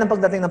dahilan ng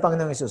pagdating ng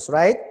Panginoong Hesus,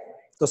 right?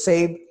 To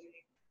save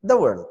the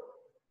world.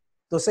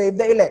 To save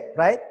the elect,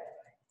 right?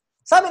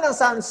 Sabi ng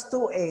Psalms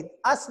 2:8,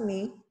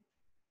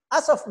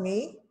 as of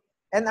me,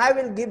 and I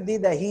will give thee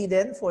the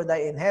hidden for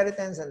thy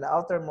inheritance and the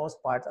outermost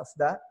part of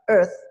the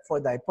earth for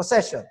thy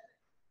possession.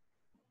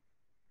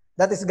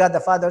 That is God the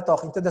Father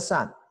talking to the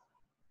Son.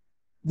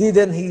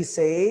 Didn't He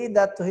say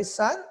that to His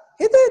Son?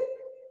 He did.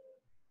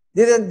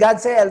 Didn't God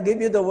say, I'll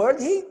give you the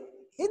world? He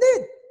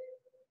did.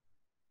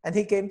 And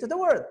He came to the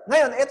world.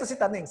 Ngayon, ito si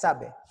Taning,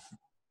 sabi,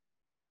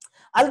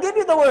 I'll give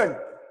you the world.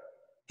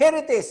 Here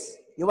it is.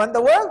 You want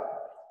the world?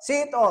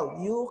 See it all.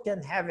 You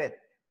can have it.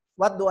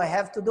 What do I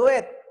have to do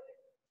it?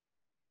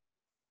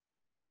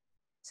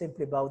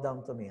 Simply bow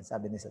down to me,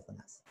 sabi ni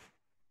Satanas.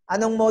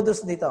 Anong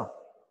modus dito?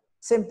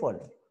 Simple.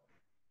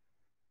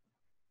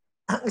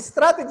 Ang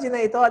strategy na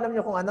ito, alam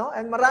niyo kung ano?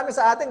 And marami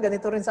sa atin,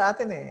 ganito rin sa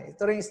atin eh.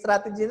 Ito rin yung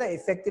strategy na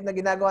effective na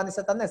ginagawa ni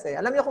Satanas eh.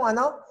 Alam niyo kung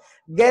ano?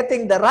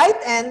 Getting the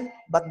right end,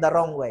 but the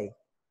wrong way.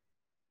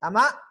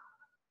 Tama?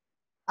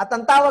 At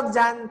ang tawag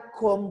dyan,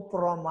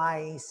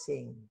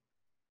 compromising.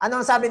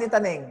 Ano ang sabi ni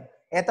Taning?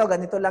 Eto,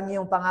 ganito lang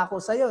yung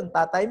pangako sa'yo,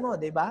 tatay mo,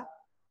 di ba?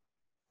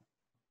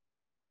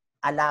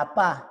 Ala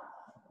pa.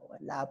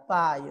 Wala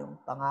pa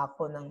yung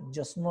pangako ng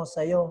Diyos mo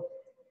sa'yo.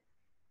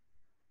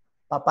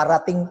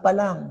 Paparating pa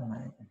lang.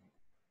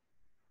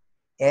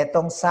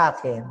 etong sa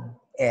akin,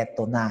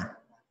 eto na.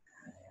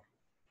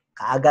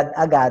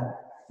 Kaagad-agad,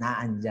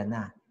 naandyan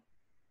na.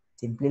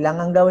 Simple lang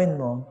ang gawin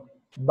mo,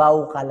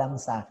 bow ka lang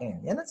sa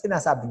akin. Yan ang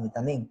sinasabi ni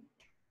Taning.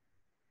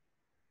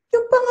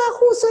 Yung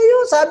pangako sa'yo,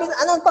 sabi,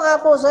 anong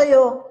pangako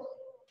sa'yo?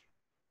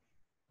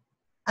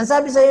 Ang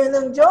sabi sa'yo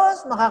ng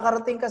Diyos,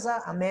 makakarating ka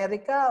sa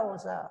Amerika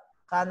o sa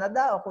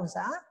Canada o kung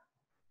saan.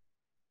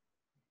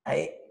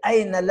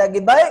 Ay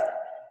nalagibay.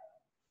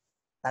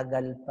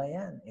 Tagal pa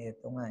yan.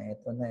 Ito nga,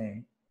 ito na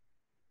eh.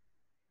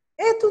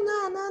 Ito na,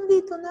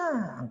 nandito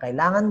na. Ang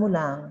kailangan mo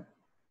lang,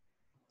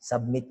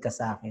 submit ka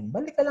sa akin.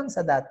 Balik ka lang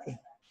sa dati.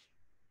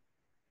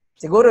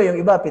 Siguro yung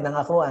iba,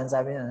 pinangakuan,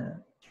 sabi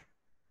niya,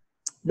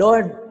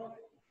 Lord,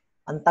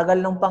 ang tagal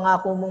ng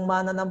pangako mong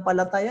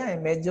mananampalataya eh.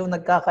 Medyo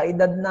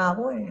nagkakaedad na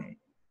ako eh.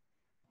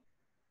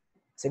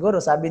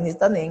 Siguro sabi ni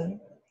Taning,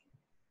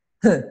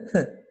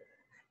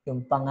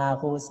 yung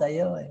pangako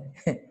sa'yo eh.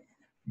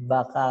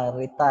 Baka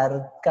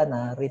retired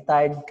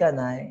ka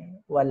na eh.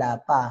 Wala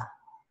pa.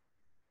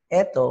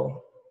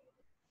 Eto,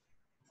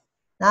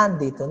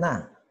 nandito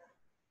na.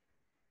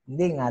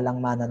 Hindi nga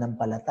lang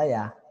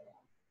mananampalataya.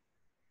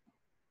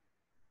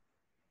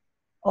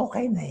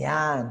 Okay na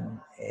yan.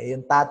 Eh,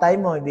 yung tatay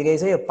mo, ibigay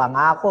sa'yo,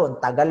 pangako,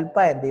 tagal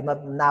pa, hindi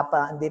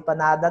pa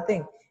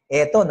nadating.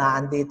 Eto,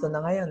 naandito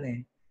na ngayon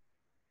eh.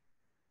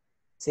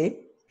 See?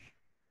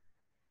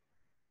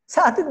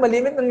 Sa atin,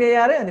 malimit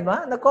nangyayari yan, di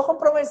ba?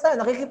 Nagko-compromise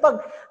tayo,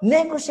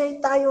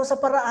 nakikipag-negotiate tayo sa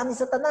paraan ni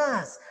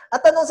Satanas.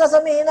 At anong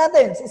sasabihin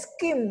natin?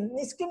 Scheme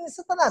ni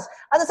Satanas.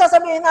 Ano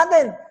sasabihin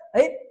natin?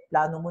 Ay,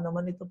 plano mo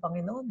naman ito,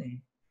 Panginoon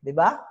eh. Di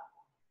ba?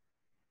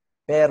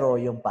 Pero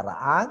yung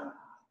paraan,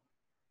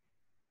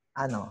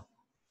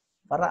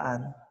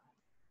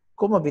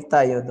 kumabit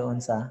tayo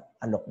doon sa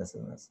alok na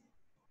sunas.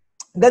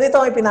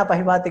 Ganito ang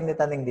ipinapahimating ni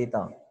Taning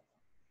dito.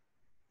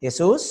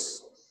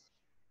 Jesus,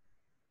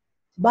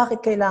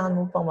 bakit kailangan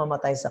mo pang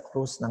mamatay sa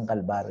krus ng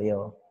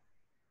Kalbaryo?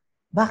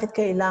 Bakit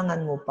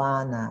kailangan mo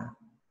pa na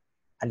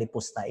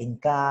alipustain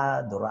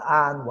ka,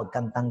 duraan, huwag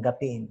kang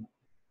tanggapin?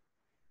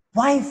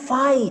 Why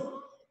fight,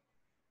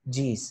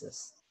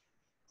 Jesus?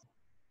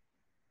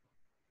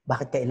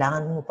 Bakit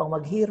kailangan mo pang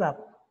maghirap?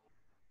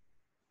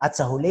 At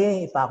sa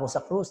huli, ipako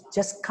sa krus,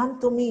 just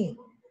come to me.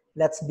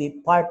 Let's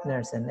be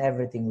partners and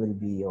everything will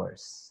be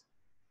yours.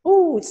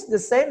 Oh, it's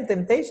the same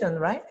temptation,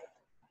 right?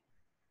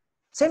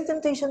 Same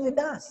temptation with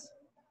us.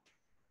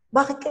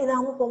 Bakit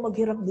kailangan mo pang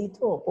maghirap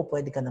dito? O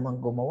pwede ka namang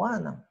gumawa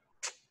ng,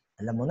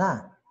 alam mo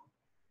na.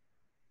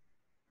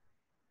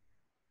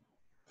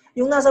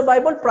 Yung nasa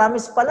Bible,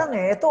 promise pa lang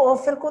eh. Ito,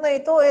 offer ko na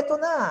ito,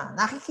 na.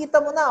 Nakikita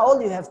mo na. All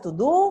you have to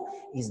do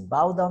is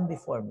bow down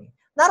before me.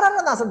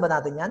 Nararanasan ba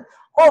natin yan?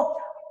 O,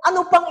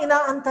 ano pang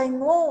inaantay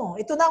mo?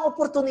 Ito na ang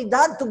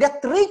oportunidad to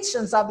get rich.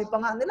 Ang sabi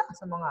pa nga nila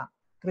sa mga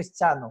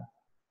Kristiyano.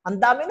 Ang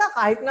dami na,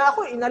 kahit nga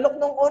ako,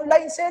 inalok ng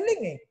online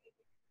selling eh.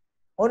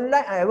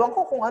 Online, ewan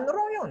ko kung ano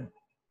raw yun.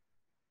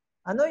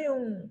 Ano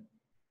yung,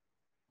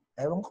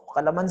 ewan ko,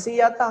 kalamansi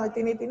yata ang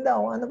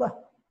tinitinda o ano ba?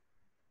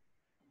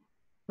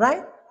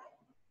 Right?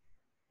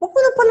 Huwag mo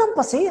na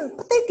palampasin.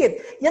 Take it.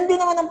 Yan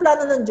din naman ang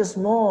plano ng Diyos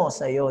mo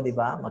sa iyo, di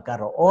ba?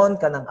 Magkaroon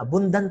ka ng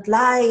abundant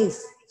life.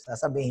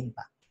 Sasabihin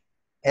pa.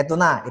 Eto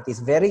na, it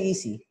is very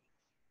easy.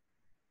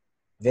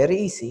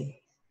 Very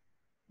easy.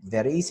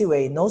 Very easy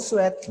way. No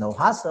sweat, no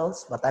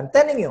hassles. But I'm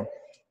telling you,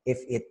 if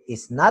it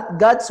is not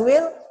God's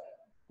will,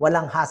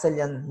 walang hassle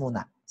yan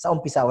muna. Sa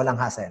umpisa, walang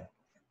hassle.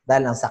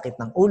 Dahil ang sakit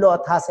ng ulo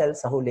at hassle,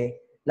 sa huli,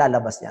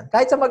 lalabas yan.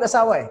 Kahit sa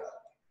mag-asawa eh.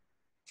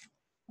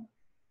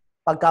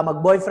 Pagka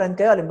mag-boyfriend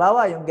kayo,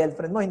 halimbawa, yung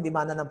girlfriend mo, hindi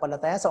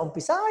mananampalataya, sa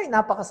umpisa, ay,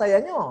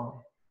 napakasaya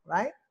nyo.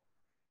 Right?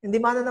 Hindi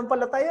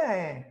mananampalataya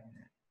eh.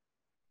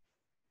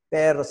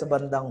 Pero sa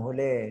bandang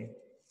huli,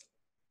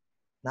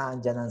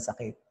 naandyan ang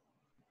sakit.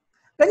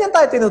 Ganyan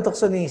tayo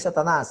tinutukso ni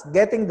Satanas.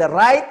 Getting the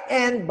right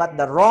end, but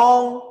the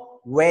wrong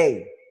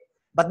way.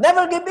 But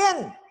never give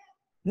in.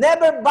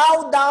 Never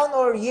bow down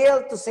or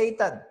yield to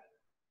Satan.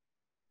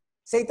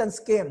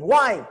 Satan's scheme.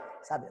 Why?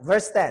 Sabi,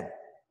 verse 10.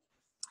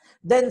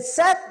 Then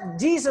said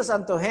Jesus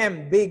unto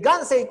him,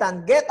 Begone,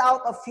 Satan, get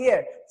out of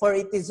here. For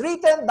it is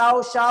written,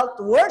 Thou shalt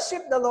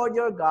worship the Lord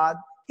your God,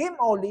 Him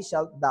only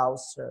shalt thou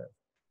serve.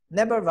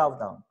 Never bow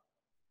down.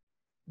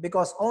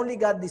 Because only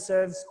God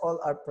deserves all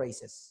our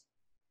praises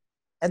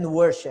and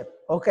worship.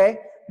 Okay?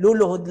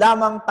 Luluhod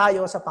lamang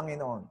tayo sa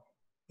Panginoon.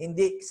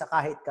 Hindi sa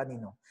kahit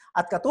kanino.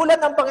 At katulad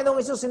ng Panginoong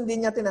Hesus,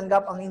 hindi niya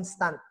tinanggap ang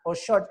instant o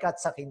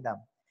shortcut sa kingdom.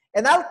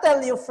 And I'll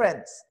tell you,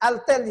 friends,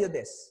 I'll tell you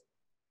this.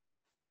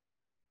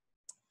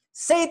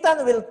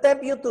 Satan will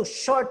tempt you to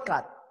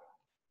shortcut.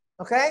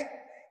 Okay?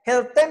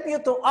 He'll tempt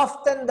you to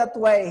often that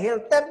way.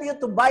 He'll tempt you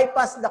to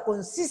bypass the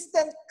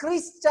consistent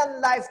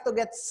Christian life to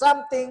get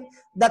something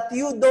that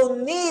you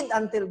don't need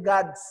until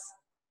God's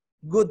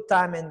good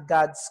time and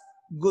God's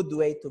good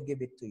way to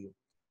give it to you.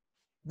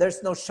 There's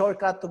no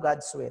shortcut to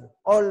God's will.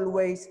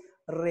 Always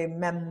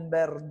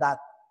remember that.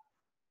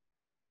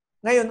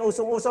 Ngayon,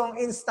 usong-usong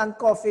instant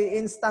coffee,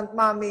 instant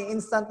mommy,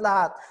 instant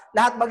lahat.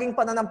 Lahat maging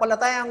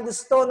pananampalataya ang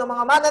gusto ng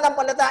mga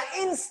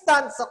mananampalataya,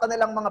 instant sa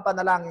kanilang mga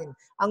panalangin.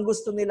 Ang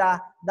gusto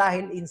nila,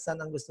 dahil instant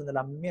ang gusto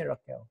nila,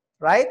 miracle.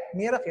 Right?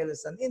 Miracle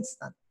is an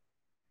instant.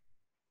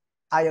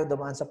 Ayaw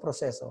dumaan sa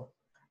proseso.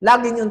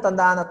 Lagi niyong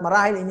tandaan at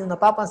marahil inyong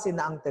napapansin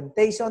na ang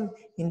temptation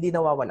hindi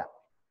nawawala.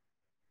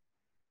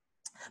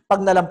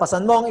 Pag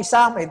nalampasan mo ang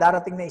isa, may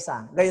darating na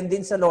isa. Gayon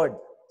din sa Lord.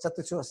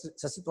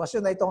 Sa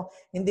sitwasyon na ito,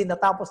 hindi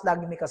natapos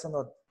lagi may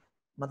kasunod.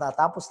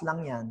 Matatapos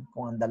lang yan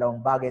kung ang dalawang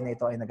bagay na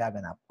ito ay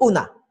nagaganap.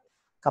 Una,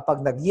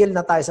 kapag nag-yield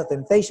na tayo sa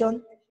temptation,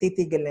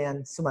 titigil na yan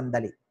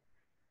sumandali.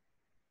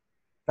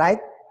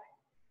 Right?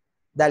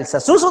 Dahil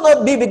sa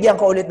susunod, bibigyan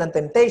ka ulit ng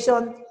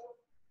temptation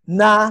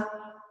na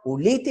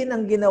ulitin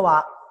ang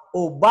ginawa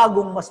o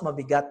bagong mas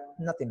mabigat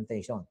na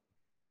temptation.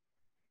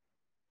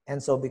 And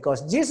so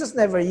because Jesus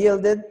never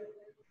yielded,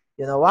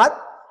 you know what?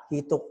 He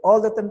took all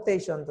the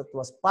temptation that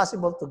was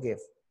possible to give.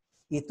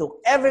 He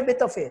took every bit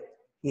of it.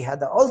 He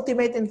had the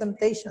ultimate in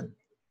temptation.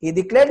 He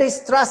declared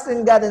his trust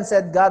in God and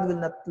said, God will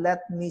not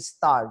let me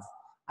starve.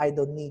 I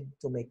don't need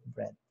to make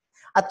bread.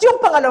 At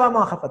yung pangalawa,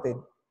 mga kapatid,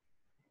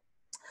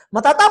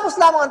 matatapos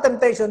lamang ang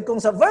temptation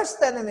kung sa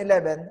verse 10 and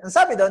 11, ang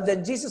sabi doon,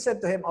 then Jesus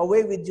said to him,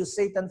 away with you,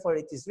 Satan, for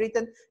it is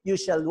written, you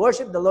shall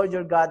worship the Lord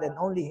your God and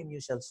only him you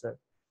shall serve.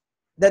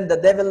 Then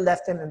the devil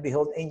left him and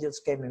behold,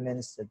 angels came and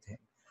ministered to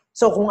him.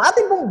 So, kung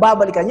ating pong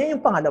babalikan, yun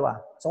yung pangalawa.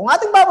 So, kung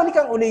ating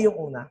babalikan uli yung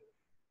una,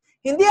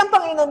 hindi ang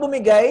Panginoon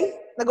bumigay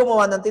na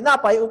gumawa ng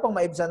tinapay upang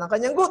maibsan ang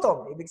kanyang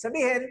gutom. Ibig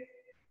sabihin,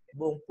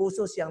 buong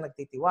puso siyang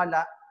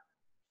nagtitiwala,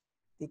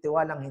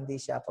 titiwalang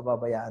hindi siya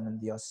pababayaan ng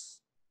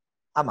Diyos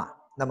Ama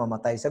na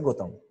mamatay sa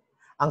gutom.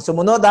 Ang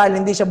sumunod, dahil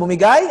hindi siya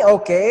bumigay,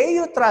 okay,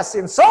 you trust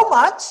Him so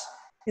much,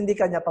 hindi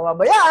ka niya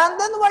pababayaan,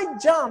 then why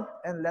jump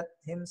and let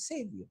Him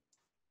save you?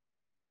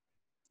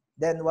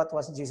 Then what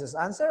was Jesus'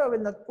 answer? I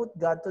will not put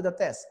God to the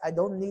test. I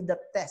don't need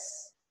that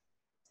test.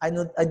 I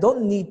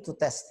don't need to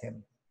test Him.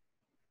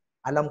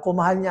 Alam ko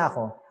mahal niya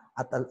ako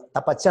at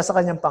tapat siya sa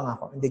kanyang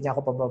pangako. Hindi niya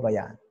ako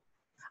pababayaan.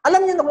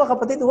 Alam niyo na mga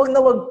kapatid, huwag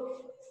na huwag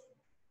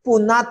po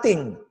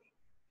nating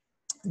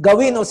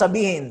gawin o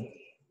sabihin,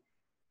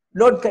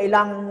 Lord,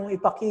 kailangan mong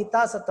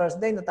ipakita sa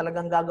Thursday na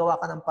talagang gagawa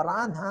ka ng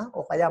paraan, ha?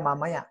 O kaya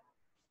mamaya.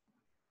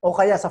 O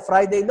kaya sa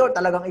Friday, Lord,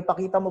 talagang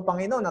ipakita mo,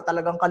 Panginoon, na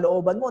talagang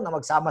kalooban mo na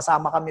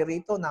magsama-sama kami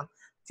rito ng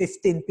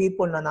 15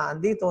 people na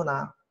naandito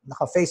na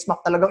naka-face mask.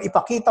 Talagang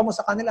ipakita mo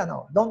sa kanila.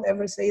 No? Don't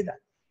ever say that.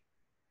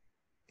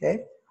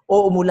 Okay?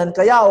 O umulan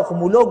kaya, o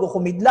kumulog, o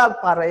kumidlag,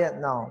 para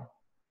yan. No.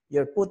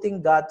 You're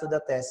putting God to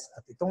the test.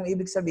 At itong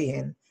ibig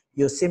sabihin,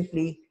 you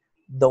simply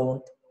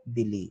don't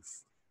believe.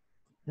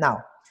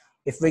 Now,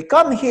 if we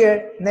come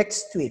here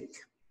next week,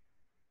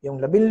 yung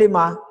 15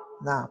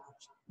 na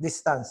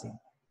distancing,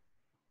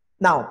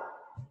 now,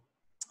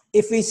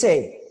 if we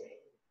say,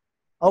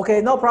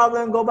 okay, no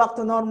problem, go back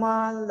to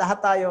normal,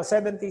 lahat tayo,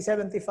 70,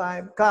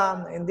 75,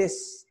 come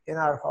in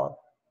our hall.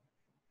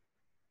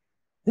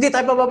 Hindi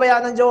tayo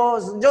pababayaan ng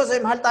Diyos. Diyos,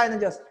 mahal tayo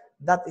ng Diyos.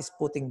 That is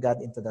putting God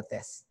into the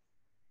test.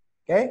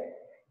 Okay?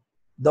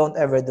 Don't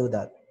ever do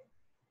that.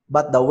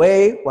 But the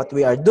way, what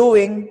we are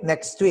doing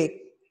next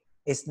week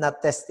is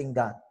not testing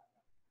God.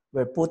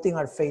 We're putting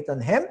our faith on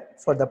Him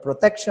for the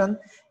protection,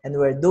 and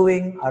we're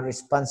doing our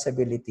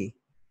responsibility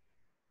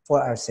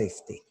for our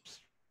safety.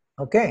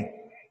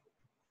 Okay.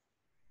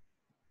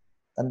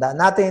 Tandaan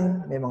natin,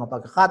 may mga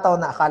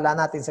pagkakataon na akala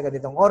natin sa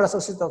ganitong oras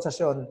o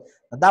sitwasyon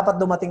na dapat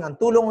dumating ang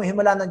tulong o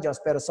himala ng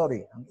Diyos, pero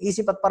sorry, ang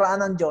isip at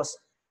paraan ng Diyos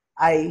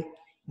ay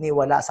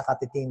niwala sa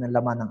katiting ng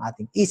laman ng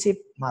ating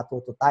isip,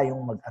 matuto tayong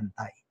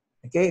mag-antay.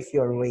 Okay, if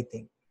you're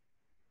waiting.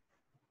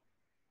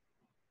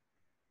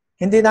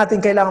 Hindi natin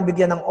kailangang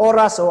bigyan ng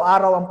oras o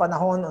araw ang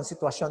panahon o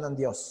sitwasyon ng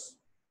Diyos.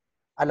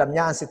 Alam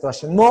niya ang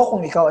sitwasyon mo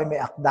kung ikaw ay may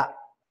akda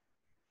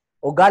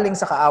o galing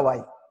sa kaaway.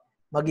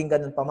 Maging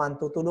ganun pa man,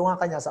 tutulungan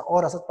ka niya sa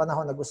oras at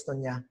panahon na gusto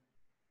niya,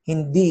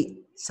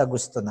 hindi sa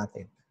gusto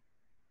natin.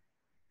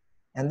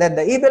 And then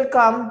the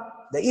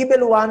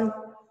evil one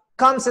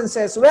comes and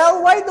says,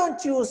 well, why don't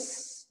you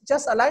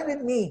just align with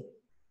me?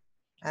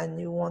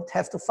 And you won't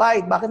have to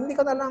fight. Bakit hindi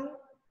ka na lang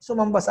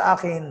sumamba sa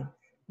akin,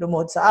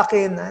 lumuhod sa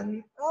akin,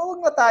 and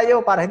huwag na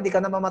tayo para hindi ka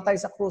na mamatay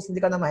sa krus,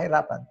 hindi ka na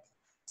mahirapan.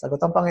 Sagot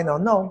ang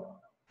Panginoon,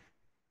 no.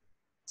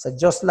 Sa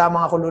Diyos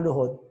lamang ako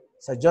luluhod.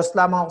 Sa Diyos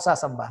lamang ako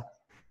sasamba.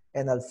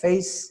 And I'll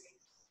face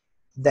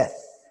death.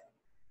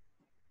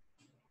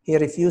 He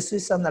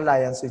refuses an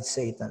alliance with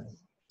Satan.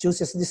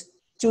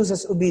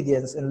 Chooses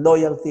obedience and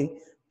loyalty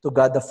to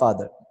God the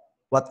Father,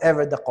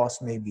 whatever the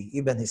cost may be,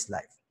 even his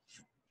life.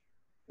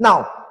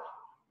 Now,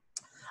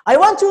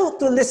 I want you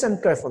to listen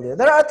carefully.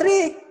 There are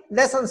 3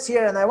 lessons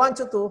here, and I want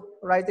you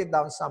to write it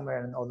down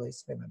somewhere and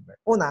always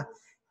remember. Una,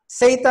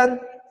 Satan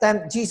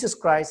tempt Jesus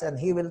Christ, and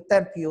he will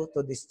tempt you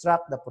to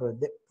distract the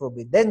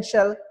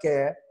providential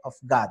care of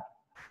God.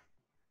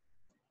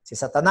 Si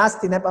Satanas,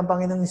 tinempt ang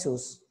Panginoong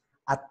Hesus,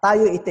 at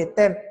tayo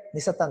ititempt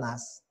ni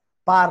Satanas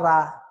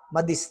para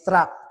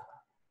madistract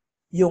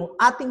yung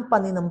ating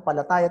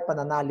paninampalataya at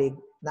pananalig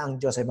na ang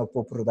Diyos ay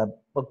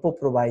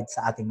magpuprovide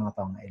sa ating mga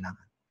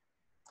pangangailangan.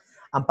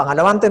 Ang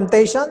pangalawang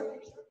temptation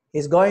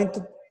is going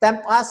to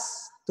tempt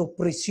us to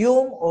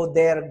presume o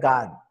dare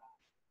God.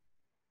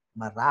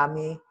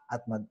 Maraming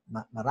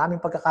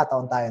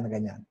pagkakataon tayo na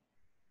ganyan.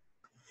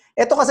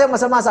 Ito kasi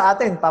masama sa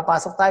atin.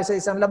 Papasok tayo sa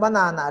isang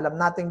labanan na alam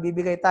nating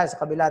bibigay tayo sa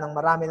kabila ng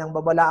marami ng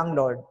babala ang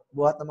Lord,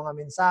 buhat ng mga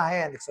mensahe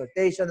and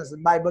exhortation and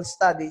Bible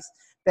studies,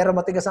 pero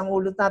matigas ang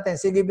ulot natin.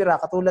 Sige bira,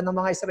 katulad ng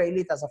mga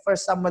Israelita sa 1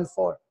 Samuel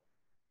 4.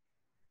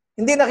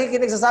 Hindi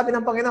nakikinig sa sabi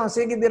ng Panginoon,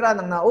 sige bira,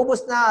 nang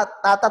naubos na,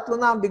 tatatlo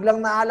na, biglang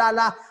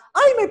naalala,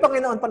 ay may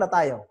Panginoon pala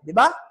tayo. Di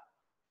ba?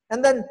 And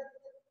then,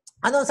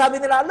 anong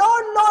sabi nila?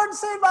 Lord, Lord,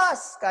 save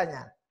us!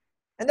 Kanya.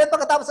 And then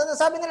pagkatapos ano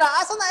sabi nila,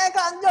 asa na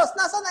eka ang Diyos?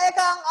 Nasa na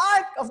eka ang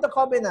Ark of the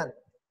Covenant?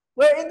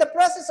 Wherein the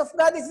presence of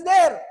God is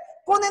there.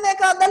 Kunin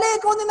eka, dali,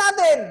 kunin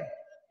natin.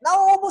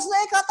 Nauubos na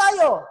eka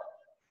tayo.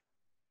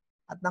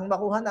 At nang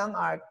makuha na ang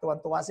Ark,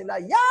 tuwan-tuwa sila,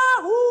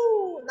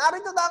 Yahoo!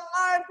 Narito na ang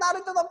Ark,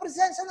 narito na ang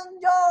presensya ng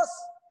Diyos.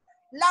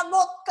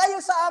 Lagot kayo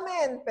sa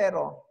amin.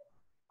 Pero,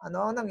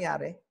 ano ang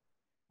nangyari?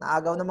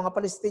 Naagaw ng mga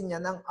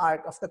Palestinian ng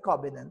Ark of the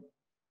Covenant.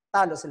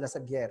 Talo sila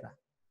sa gyera.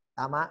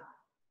 Tama?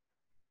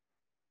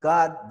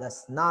 God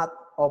does not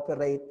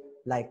operate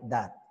like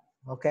that.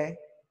 Okay?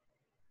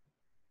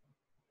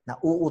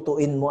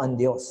 Nauutuin mo ang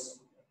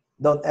Diyos.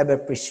 Don't ever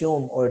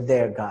presume or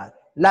dare God.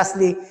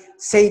 Lastly,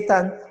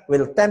 Satan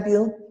will tempt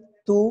you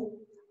to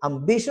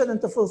ambition and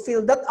to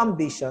fulfill that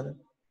ambition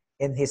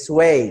in his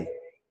way.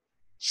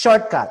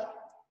 Shortcut.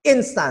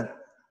 Instant.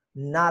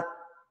 Not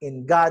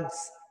in God's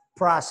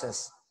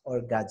process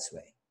or God's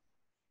way.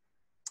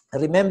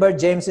 Remember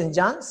James and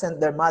John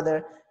sent their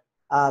mother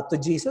to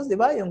Jesus, di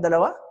ba? Yung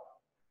dalawa?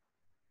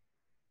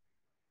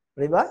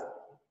 Diba?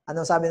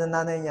 Anong sabi ng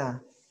nanay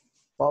niya?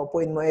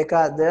 Paupuin mo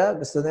eka, diba?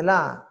 Gusto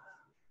nila.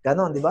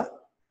 Ganon, di ba?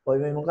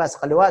 Paupuin mo ka sa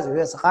kaliwa,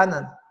 sa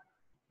kanan.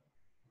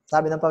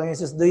 Sabi ng Panginoon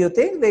Jesus, do you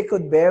think they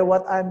could bear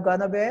what I'm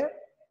gonna bear?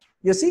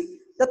 You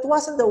see, that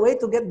wasn't the way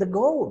to get the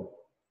gold.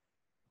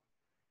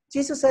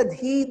 Jesus said,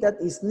 he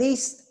that is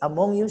least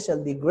among you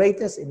shall be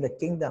greatest in the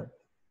kingdom.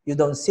 You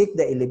don't seek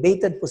the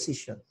elevated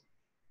position.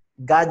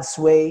 God's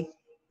way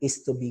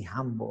is to be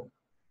humble.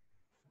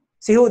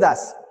 Si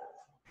Judas,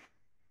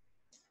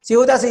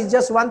 he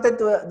just wanted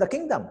the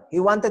kingdom. He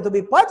wanted to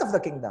be part of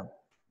the kingdom.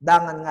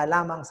 Dangan nga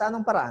lamang sa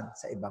anong paraan?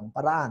 Sa ibang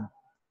paraan.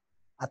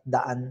 At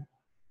daan,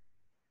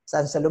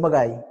 saan siya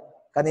lumagay?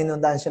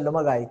 Kaninong daan siya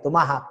lumagay?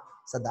 Tumahak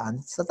sa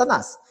daan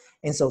Satanas.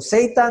 And so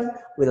Satan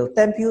will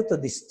tempt you to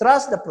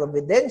distrust the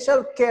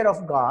providential care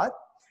of God.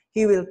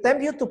 He will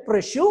tempt you to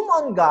presume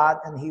on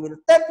God, and he will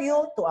tempt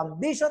you to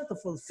ambition to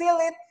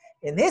fulfill it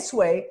in his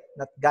way,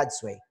 not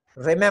God's way.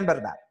 Remember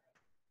that.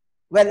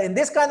 Well, in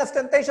this kind of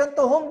temptation,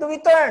 to whom do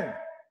we turn?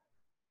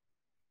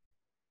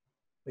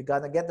 We're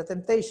gonna get the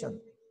temptation.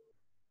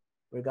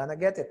 We're gonna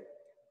get it.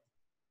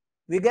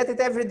 We get it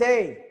every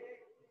day.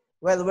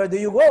 Well, where do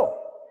you go?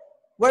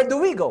 Where do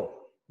we go?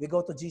 We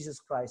go to Jesus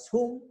Christ,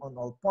 whom on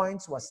all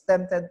points was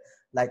tempted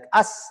like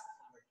us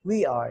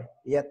we are,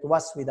 yet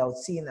was without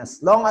sin.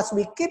 As long as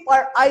we keep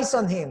our eyes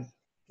on Him,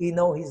 He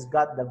knows He's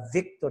got the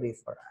victory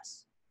for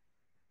us.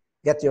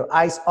 Get your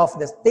eyes off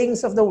the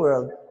things of the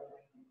world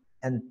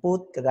and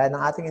put, kagaya ng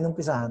ating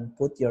inumpisahan,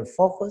 put your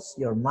focus,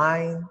 your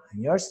mind,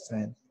 and your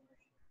strength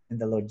in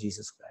the Lord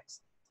Jesus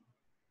Christ.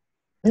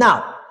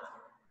 Now,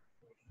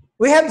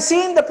 we have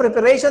seen the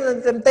preparation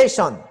and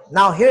temptation.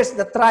 Now, here's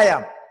the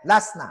triumph.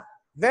 Last na.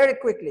 Very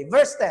quickly.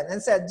 Verse 10.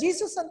 And said,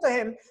 Jesus unto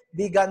him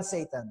began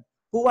Satan.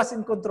 Who was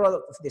in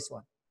control of this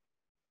one?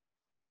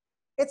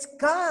 It's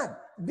God.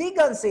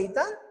 Began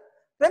Satan.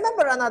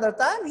 Remember another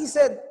time, he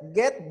said,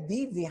 get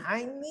thee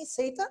behind me,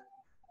 Satan.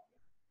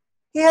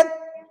 He had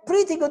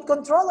pretty good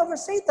control over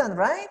Satan,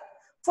 right?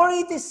 For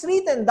it is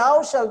written, thou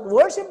shalt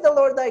worship the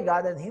Lord thy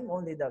God, and him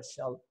only thou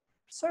shalt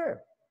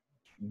serve.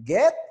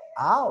 Get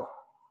out.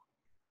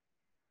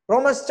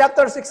 Romans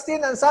chapter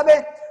 16, and sabi,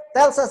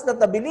 tells us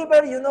that the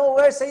believer, you know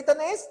where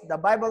Satan is?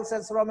 The Bible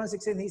says, Romans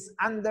 16, he's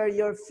under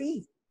your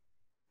feet.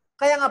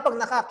 Kaya nga pag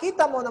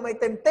nakakita mo na may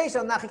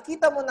temptation,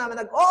 nakikita mo na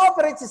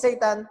nag-ooperate si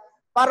Satan,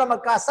 para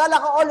magkasala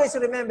ka, always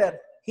remember,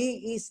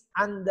 he is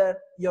under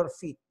your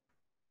feet.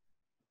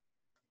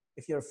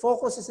 If your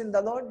focus is in the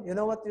Lord, you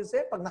know what you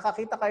say? Pag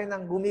nakakita kayo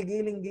ng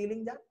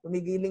gumigiling-giling dyan,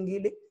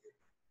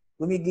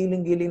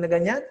 gumigiling-giling na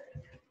ganyan,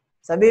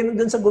 sabihin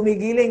mo dun sa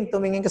gumigiling,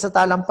 tumingin ka sa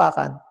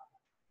talampakan.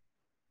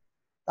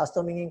 Tapos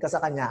tumingin ka sa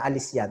kanya,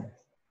 alis yan.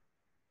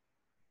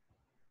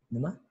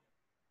 Di ba?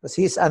 Because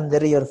he's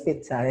under your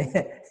feet, sabi.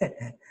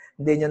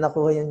 Hindi nyo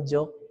nakuha yung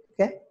joke.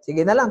 Okay?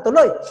 Sige na lang,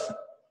 tuloy.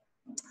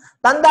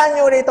 Tandaan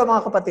nyo rito,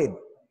 mga kapatid.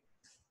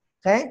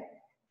 Okay?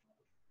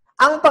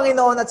 Ang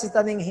Panginoon at si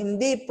Taning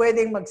hindi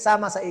pwedeng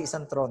magsama sa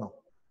isang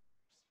trono.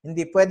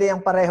 Hindi pwede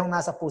yung parehong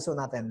nasa puso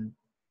natin.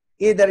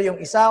 Either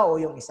yung isa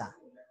o yung isa.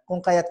 Kung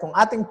kaya't kung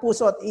ating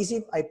puso at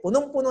isip ay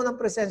punong-puno ng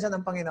presensya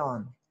ng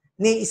Panginoon,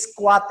 ni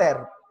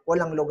squatter,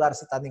 walang lugar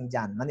sa Taning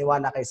dyan.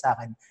 Maniwala kayo sa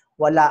akin.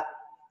 Wala.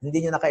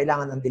 Hindi nyo na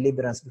kailangan ng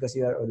deliverance because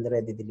you are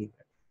already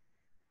delivered.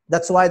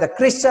 That's why the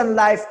Christian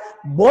life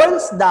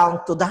boils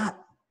down to that.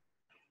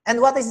 And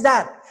what is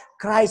that?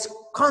 Christ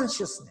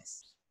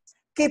consciousness.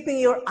 Keeping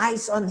your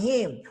eyes on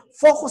Him.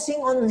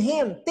 Focusing on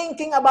Him.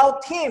 Thinking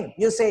about Him.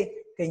 You say,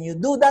 can you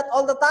do that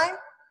all the time?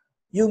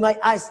 You might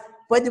ask,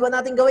 pwede ba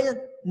natin gawin yan?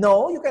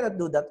 No, you cannot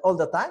do that all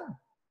the time.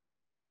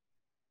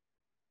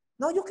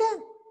 No, you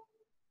can't.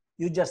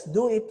 You just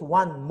do it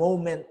one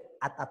moment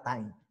at a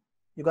time.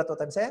 You got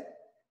what I'm saying?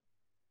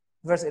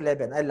 Verse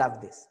 11, I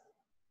love this.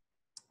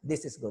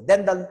 This is good.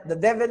 Then the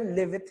devil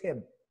leaveth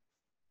him.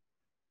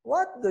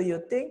 What do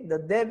you think the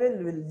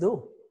devil will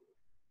do?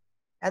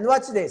 And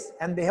watch this.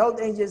 And behold,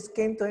 angels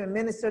came to him,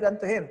 ministered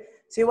unto him.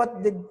 See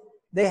what did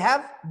they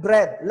have?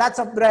 Bread, lots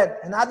of bread,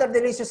 and other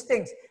delicious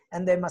things.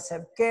 And they must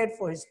have cared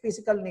for his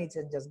physical needs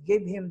and just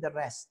give him the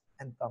rest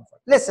and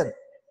comfort. Listen,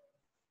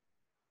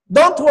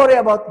 don't worry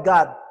about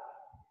God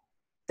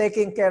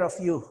taking care of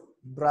you,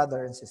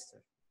 brother and sister.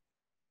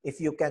 If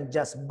you can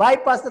just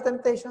bypass the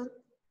temptation,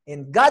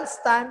 in God's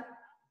time,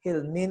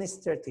 He'll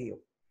minister to you.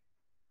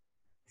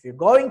 If you're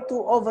going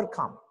to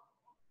overcome,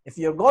 if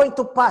you're going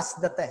to pass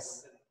the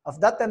test of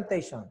that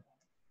temptation,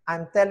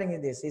 I'm telling you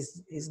this,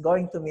 He's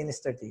going to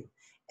minister to you.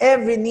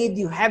 Every need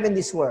you have in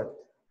this world,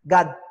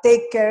 God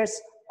take care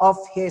of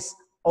His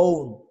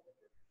own.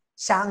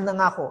 Siya ang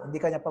nangako, hindi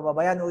kanya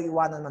pababayan o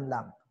iwanan man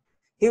lang.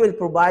 He will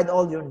provide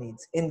all your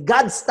needs. In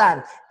God's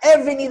time,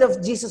 every need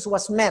of Jesus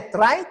was met,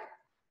 right?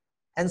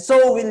 And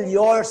so will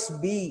yours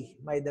be,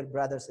 my dear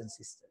brothers and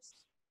sisters.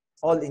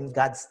 All in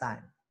God's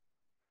time.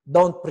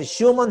 Don't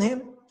presume on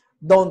Him.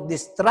 Don't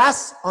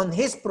distrust on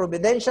His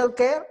providential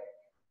care.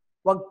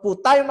 Huwag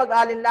po tayo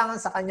mag-alinlangan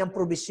sa Kanyang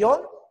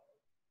provision.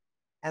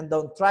 And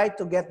don't try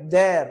to get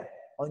there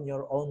on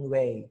your own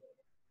way.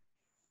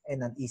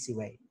 In an easy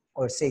way.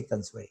 Or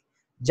Satan's way.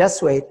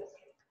 Just wait.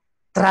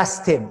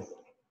 Trust Him.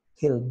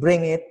 He'll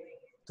bring it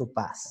to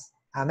pass.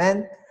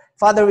 Amen.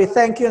 Father, we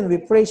thank you and we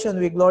praise you and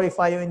we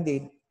glorify you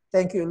indeed.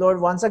 Thank you, Lord,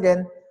 once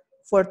again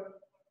for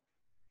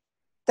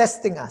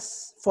testing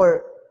us,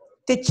 for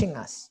teaching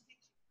us.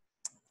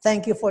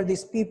 Thank you for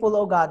these people,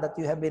 oh God, that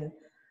you have been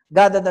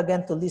gathered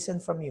again to listen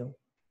from you.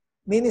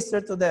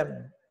 Minister to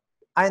them.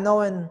 I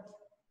know and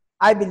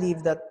I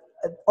believe that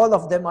all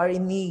of them are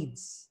in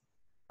needs.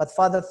 But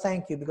Father,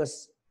 thank you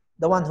because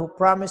the one who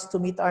promised to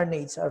meet our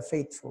needs are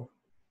faithful.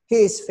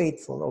 He is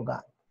faithful, oh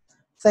God.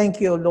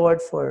 Thank you,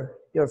 Lord, for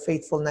your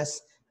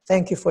faithfulness.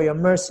 Thank you for your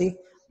mercy.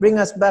 Bring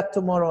us back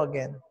tomorrow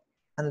again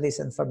and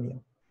listen from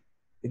you.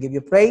 We give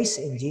you praise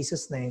in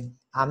Jesus' name.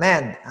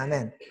 Amen.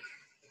 Amen.